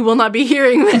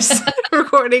hearing this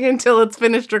recording until it's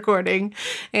finished recording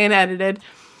and edited.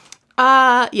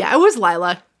 Yeah, it was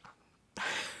Lila.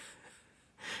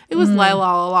 It was Lila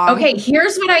all along. Okay,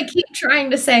 here's what I keep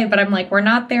trying to say, but I'm like, we're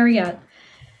not there yet.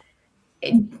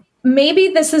 Maybe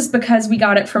this is because we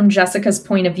got it from Jessica's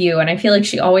point of view, and I feel like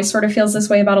she always sort of feels this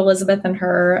way about Elizabeth and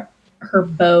her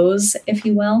beaux, if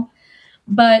you will.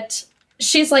 But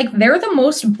she's like, they're the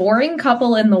most boring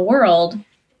couple in the world.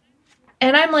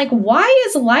 And I'm like, why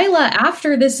is Lila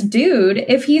after this dude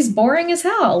if he's boring as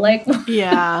hell? Like,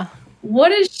 yeah. What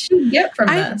does she get from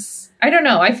this? I don't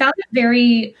know. I found it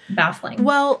very baffling.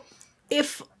 Well,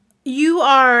 if you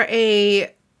are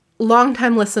a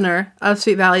longtime listener of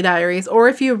Sweet Valley Diaries, or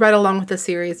if you read along with the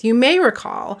series, you may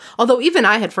recall, although even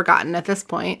I had forgotten at this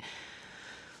point,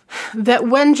 that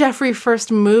when Jeffrey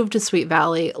first moved to Sweet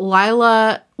Valley,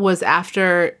 Lila was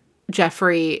after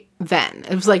Jeffrey then.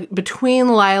 It was like between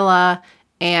Lila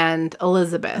and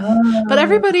Elizabeth. But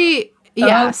everybody,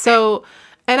 yeah, Okay. so...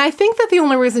 And I think that the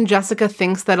only reason Jessica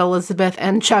thinks that Elizabeth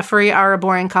and Jeffrey are a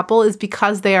boring couple is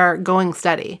because they are going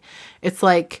steady. It's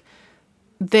like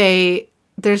they're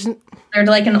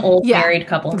like an old married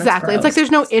couple. Exactly. It's like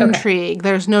there's no intrigue.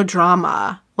 There's no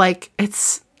drama. Like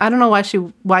I don't know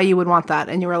why you would want that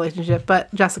in your relationship,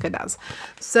 but Jessica does.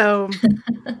 So,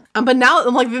 but now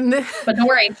I'm like, but don't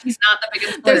worry, he's not the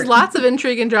biggest flirt. There's lots of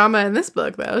intrigue and drama in this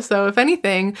book, though. So if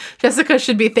anything, Jessica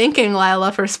should be thanking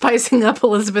Lila for spicing up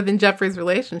Elizabeth and Jeffrey's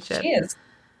relationship. She is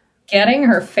getting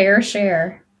her fair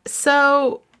share.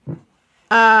 So,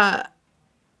 they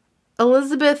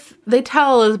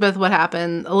tell Elizabeth what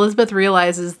happened. Elizabeth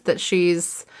realizes that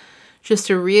she's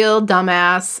just a real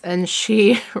dumbass, and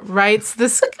she writes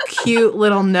this cute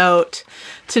little note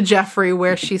to Jeffrey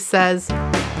where she says,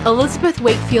 Elizabeth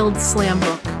Wakefield Slam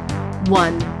Book.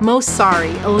 1. Most sorry,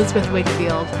 Elizabeth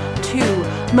Wakefield. 2.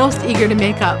 Most eager to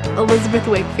make up, Elizabeth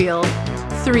Wakefield.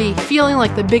 3. Feeling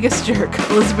like the biggest jerk,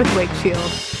 Elizabeth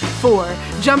Wakefield. 4.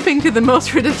 Jumping to the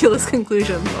most ridiculous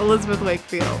conclusions, Elizabeth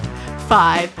Wakefield.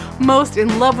 5. Most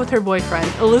in love with her boyfriend,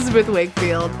 Elizabeth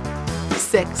Wakefield.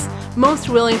 6. Most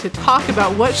willing to talk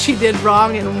about what she did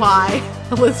wrong and why,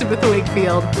 Elizabeth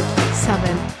Wakefield.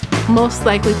 7. Most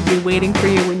likely to be waiting for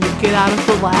you when you get out of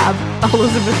the lab,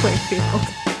 Elizabeth Wakefield.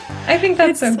 I think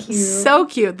that's so cute. So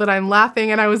cute that I'm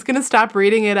laughing, and I was going to stop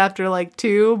reading it after like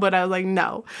 2, but I was like,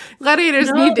 no. Gladiators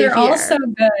need to hear. They're all so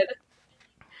good.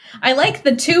 I like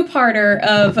the 2-parter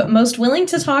of most willing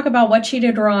to talk about what she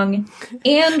did wrong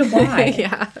and why.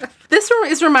 Yeah. This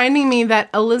is reminding me that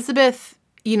Elizabeth,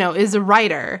 is a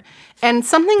writer. And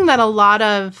something that a lot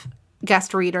of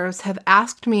guest readers have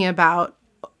asked me about,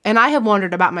 and I have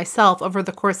wondered about myself over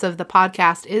the course of the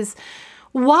podcast, is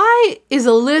why is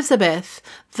Elizabeth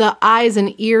the eyes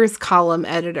and ears column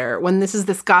editor when this is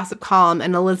this gossip column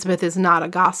and Elizabeth is not a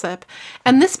gossip?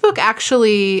 And this book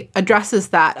actually addresses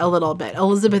that a little bit.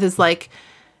 Elizabeth is like,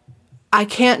 I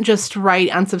can't just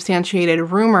write unsubstantiated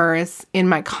rumors in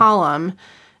my column.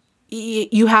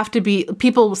 You have to be,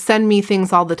 people send me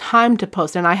things all the time to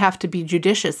post, and I have to be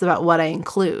judicious about what I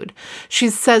include. She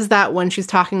says that when she's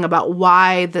talking about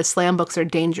why the slam books are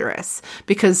dangerous,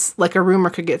 because like a rumor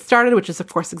could get started, which is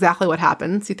of course exactly what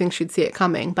happens. You think she'd see it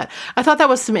coming, but I thought that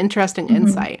was some interesting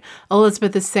insight.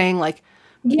 Elizabeth is saying like,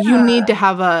 you need to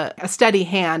have a steady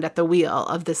hand at the wheel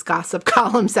of this gossip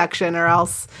column section, or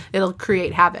else it'll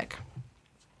create havoc.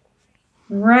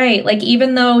 Right. Like,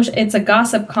 even though it's a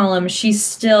gossip column, she's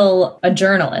still a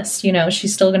journalist. You know,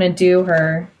 she's still going to do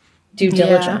her due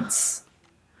diligence.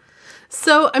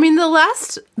 So, I mean, the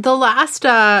last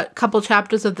couple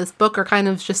chapters of this book are kind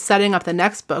of just setting up the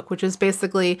next book, which is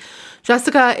basically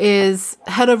Jessica is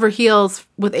head over heels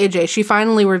with AJ. She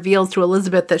finally reveals to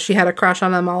Elizabeth that she had a crush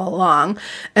on him all along.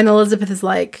 And Elizabeth is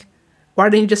like, why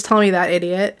didn't you just tell me that,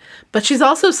 idiot? But she's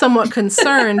also somewhat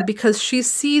concerned because she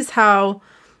sees how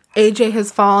AJ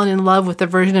has fallen in love with a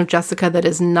version of Jessica that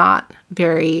is not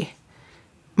very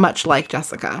much like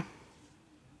Jessica.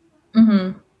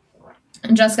 Mm-hmm.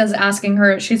 And Jessica's asking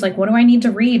her, she's like, what do I need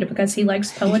to read? Because he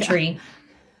likes poetry. Yeah.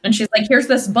 And she's like, here's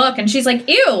this book. And she's like,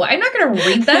 ew, I'm not going to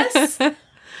read this.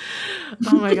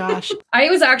 Oh my gosh. I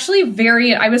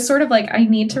was sort of like, I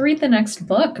need to read the next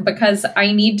book because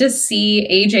I need to see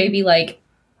AJ be like,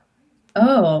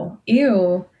 oh,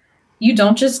 ew. You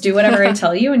don't just do whatever I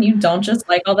tell you, and you don't just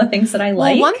like all the things that I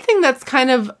like. Well, one thing that's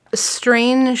kind of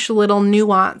strange little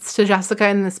nuance to Jessica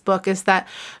in this book is that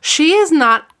she is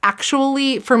not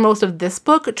actually, for most of this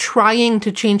book, trying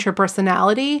to change her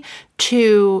personality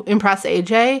to impress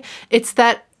AJ. It's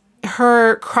that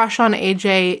her crush on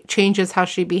AJ changes how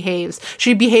she behaves.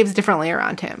 She behaves differently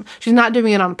around him. She's not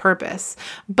doing it on purpose.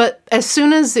 But as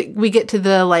soon as we get to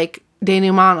the, like,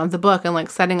 denouement of the book and, like,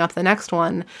 setting up the next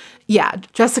one, yeah,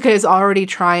 Jessica is already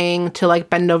trying to, like,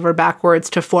 bend over backwards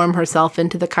to form herself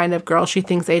into the kind of girl she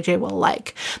thinks AJ will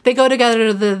like. They go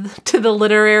together to the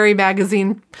literary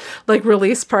magazine, like,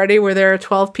 release party where there are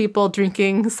 12 people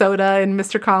drinking soda in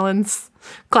Mr. Collins'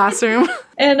 classroom.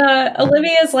 And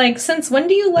Olivia's like, since when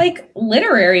do you like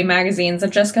literary magazines?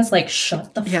 And Jessica's like,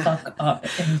 shut the fuck up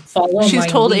and follow She's my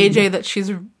told lead. AJ that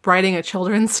she's writing a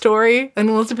children's story, and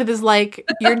Elizabeth is like,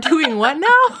 you're doing what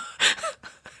now?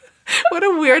 What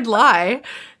a weird lie.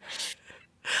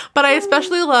 But I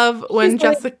especially love when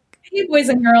Jessica... Hey, boys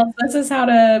and girls, this is how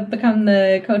to become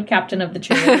the code captain of the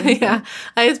cheerleaders. Yeah,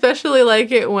 I especially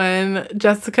like it when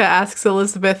Jessica asks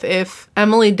Elizabeth if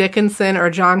Emily Dickinson or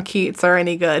John Keats are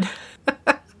any good.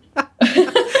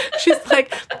 She's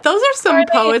like, those are some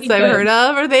poets I've heard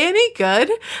of. Are they any good?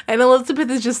 And Elizabeth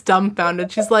is just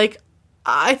dumbfounded. She's like,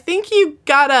 I think you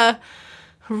gotta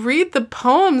read the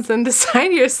poems and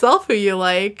decide yourself who you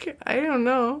like. I don't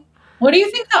know. What do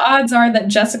you think the odds are that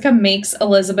Jessica makes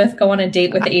Elizabeth go on a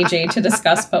date with AJ to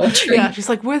discuss poetry? Yeah, she's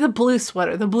like, we're the blue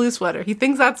sweater. He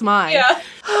thinks that's mine. Yeah.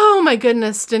 Oh my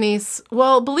goodness, Denise.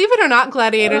 Well, believe it or not,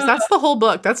 Gladiators, that's the whole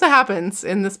book. That's what happens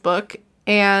in this book.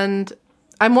 And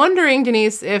I'm wondering,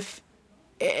 Denise, if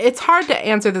it's hard to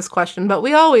answer this question, but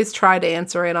we always try to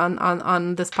answer it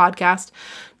on this podcast.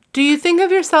 Do you think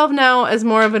of yourself now as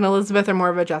more of an Elizabeth or more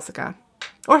of a Jessica?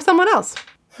 Or someone else?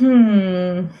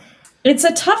 It's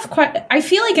a tough question. I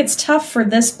feel like it's tough for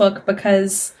this book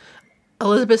because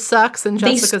Elizabeth sucks and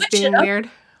Jessica's being weird.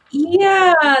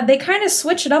 Yeah, they kind of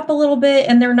switch it up a little bit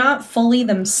and they're not fully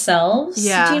themselves.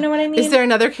 Yeah. Do you know what I mean? Is there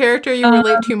another character you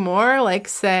relate to more? Like,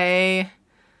 say,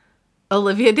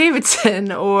 Olivia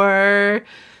Davidson or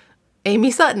Amy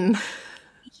Sutton?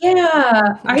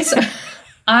 Yeah.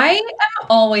 I am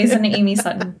always an Amy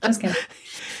Sutton. Just kidding.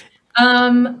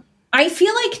 I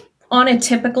feel like on a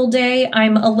typical day,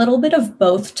 I'm a little bit of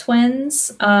both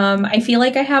twins. I feel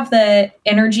like I have the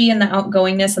energy and the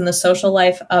outgoingness and the social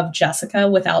life of Jessica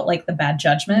without like the bad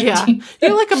judgment. Yeah.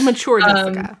 You're like a mature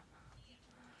Jessica.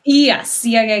 Yes.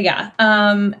 Yeah.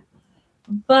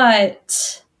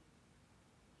 But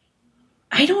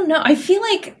I don't know. I feel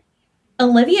like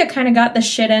Olivia kind of got the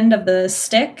shit end of the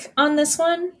stick on this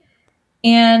one.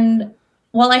 And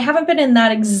while I haven't been in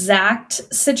that exact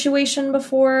situation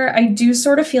before, I do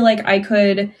sort of feel like I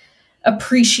could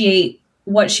appreciate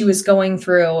what she was going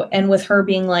through. And with her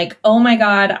being like, oh my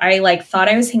God, I like thought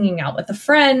I was hanging out with a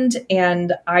friend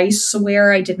and I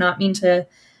swear I did not mean to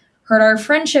hurt our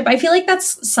friendship. I feel like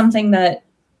that's something that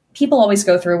people always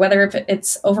go through, whether if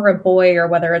it's over a boy or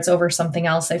whether it's over something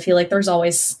else. I feel like there's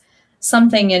always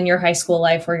something in your high school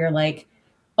life where you're like,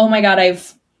 oh my God,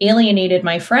 I've alienated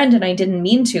my friend and I didn't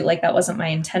mean to, like that wasn't my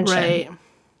intention. Right.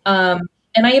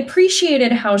 And I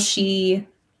appreciated how she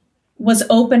was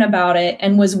open about it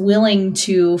and was willing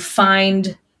to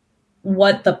find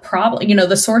what the problem,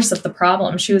 the source of the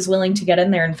problem. She was willing to get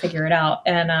in there and figure it out.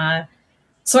 And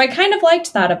so I kind of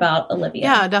liked that about Olivia.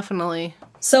 Yeah, definitely.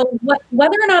 So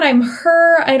whether or not I'm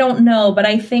her, I don't know, but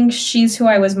I think she's who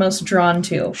I was most drawn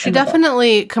to. She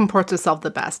definitely comports herself the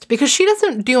best because she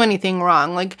doesn't do anything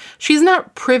wrong. Like, she's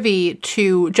not privy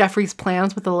to Jeffrey's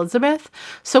plans with Elizabeth.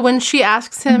 So when she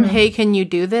asks him, hey, can you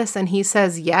do this? And he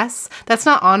says yes, that's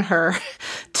not on her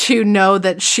to know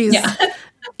that she's,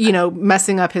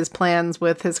 messing up his plans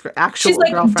with his actual She's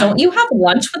like, girlfriend. don't you have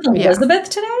lunch with Elizabeth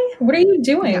today? What are you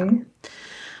doing?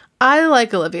 I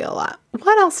like Olivia a lot.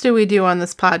 What else do we do on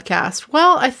this podcast?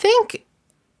 Well, I think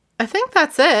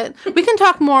that's it. We can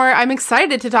talk more. I'm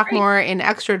excited to talk more in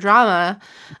Extra Drama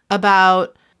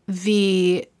about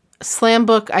the slam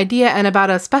book idea and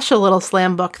about a special little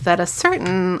slam book that a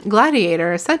certain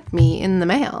gladiator sent me in the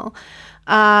mail.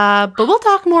 But we'll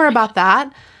talk more about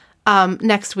that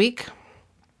next week.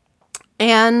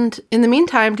 And in the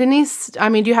meantime, Denise,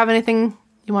 do you have anything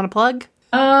you want to plug?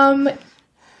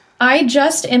 I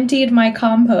just emptied my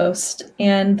compost,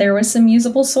 and there was some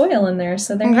usable soil in there.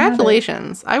 So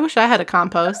congratulations! I wish I had a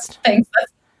compost. Thanks.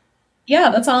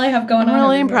 That's all I have going on. I'm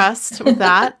really impressed with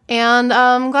that. And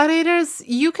Gladiators,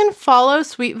 you can follow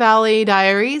Sweet Valley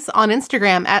Diaries on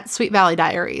Instagram at Sweet Valley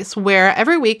Diaries, where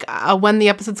every week when the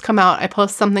episodes come out, I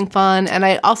post something fun, and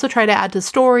I also try to add to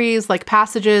stories like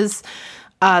passages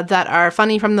that are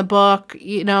funny from the book.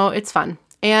 It's fun.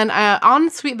 And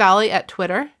on Sweet Valley at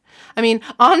Twitter.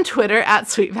 On Twitter at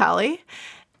Sweet Valley.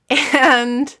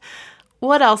 And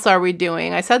what else are we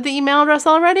doing? I said the email address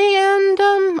already, and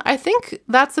I think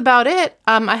that's about it.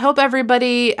 I hope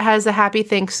everybody has a happy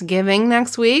Thanksgiving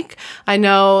next week. I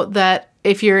know that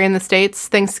if you're in the States,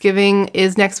 Thanksgiving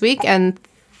is next week, and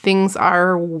things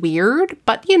are weird,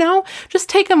 but just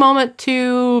take a moment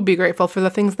to be grateful for the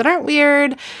things that aren't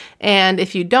weird. And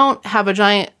if you don't have a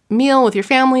giant meal with your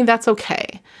family, that's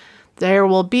okay. There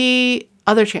will be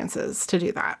other chances to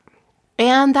do that.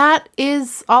 And that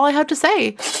is all I have to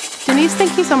say. Denise,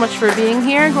 thank you so much for being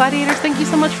here. Gladiators, thank you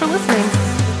so much for listening.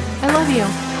 I love you.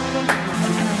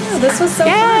 Oh, this was so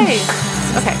fun.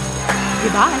 Okay.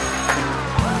 Goodbye.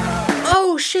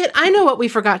 Oh, shit. I know what we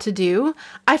forgot to do.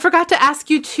 I forgot to ask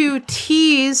you to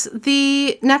tease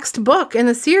the next book in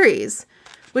the series,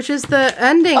 which is the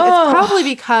ending. Oh. It's probably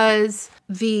because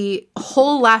the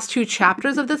whole last 2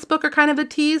 chapters of this book are kind of a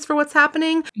tease for what's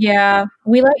happening. Yeah.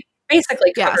 We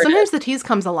basically sometimes the tease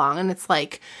comes along and it's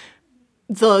like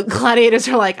the gladiators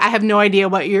are like, I have no idea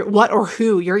what or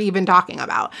who you're even talking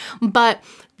about. But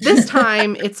this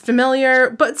time it's familiar,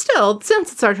 but still,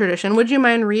 since it's our tradition, would you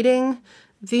mind reading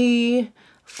the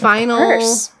final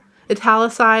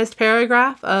italicized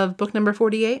paragraph of book number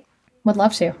 48? Would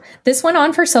love to. This went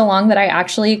on for so long that I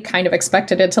actually kind of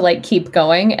expected it to keep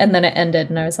going, and then it ended,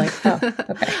 and I was like, oh,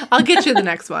 okay. I'll get you the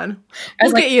next one. I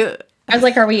was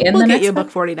like, are we in the next one? We'll get you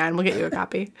book 49. We'll get you a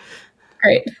copy.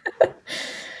 Great.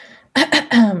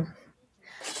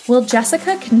 Will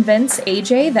Jessica convince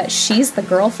AJ that she's the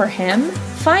girl for him?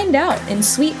 Find out in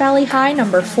Sweet Valley High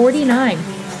number 49,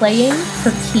 Playing for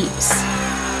Keeps.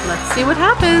 Let's see what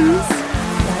happens.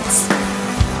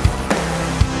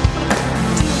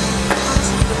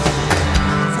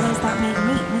 So does that make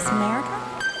me Miss America?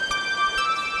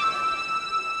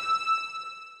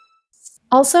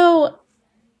 Also,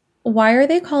 why are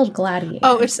they called gladiators?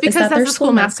 Oh, it's because that's the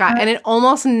school mascot, and it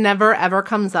almost never ever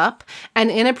comes up.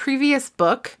 And in a previous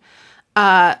book,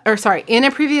 in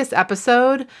a previous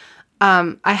episode,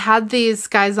 I had these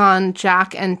guys on,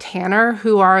 Jack and Tanner,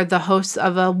 who are the hosts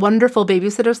of a wonderful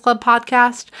Babysitters Club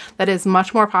podcast that is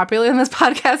much more popular than this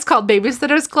podcast called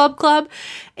Babysitters Club.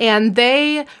 And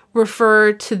they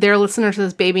refer to their listeners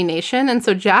as Baby Nation. And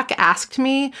so Jack asked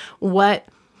me what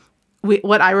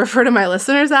I refer to my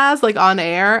listeners as, on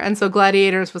air. And so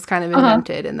Gladiators was kind of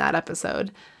invented in that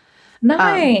episode.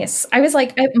 Nice. I was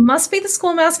like, it must be the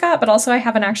school mascot, but also I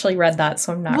haven't actually read that,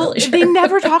 so I'm not really sure. They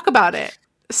never talk about it.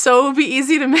 So it would be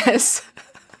easy to miss.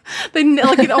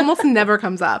 It almost never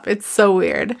comes up. It's so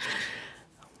weird.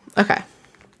 Okay.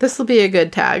 This will be a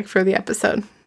good tag for the episode.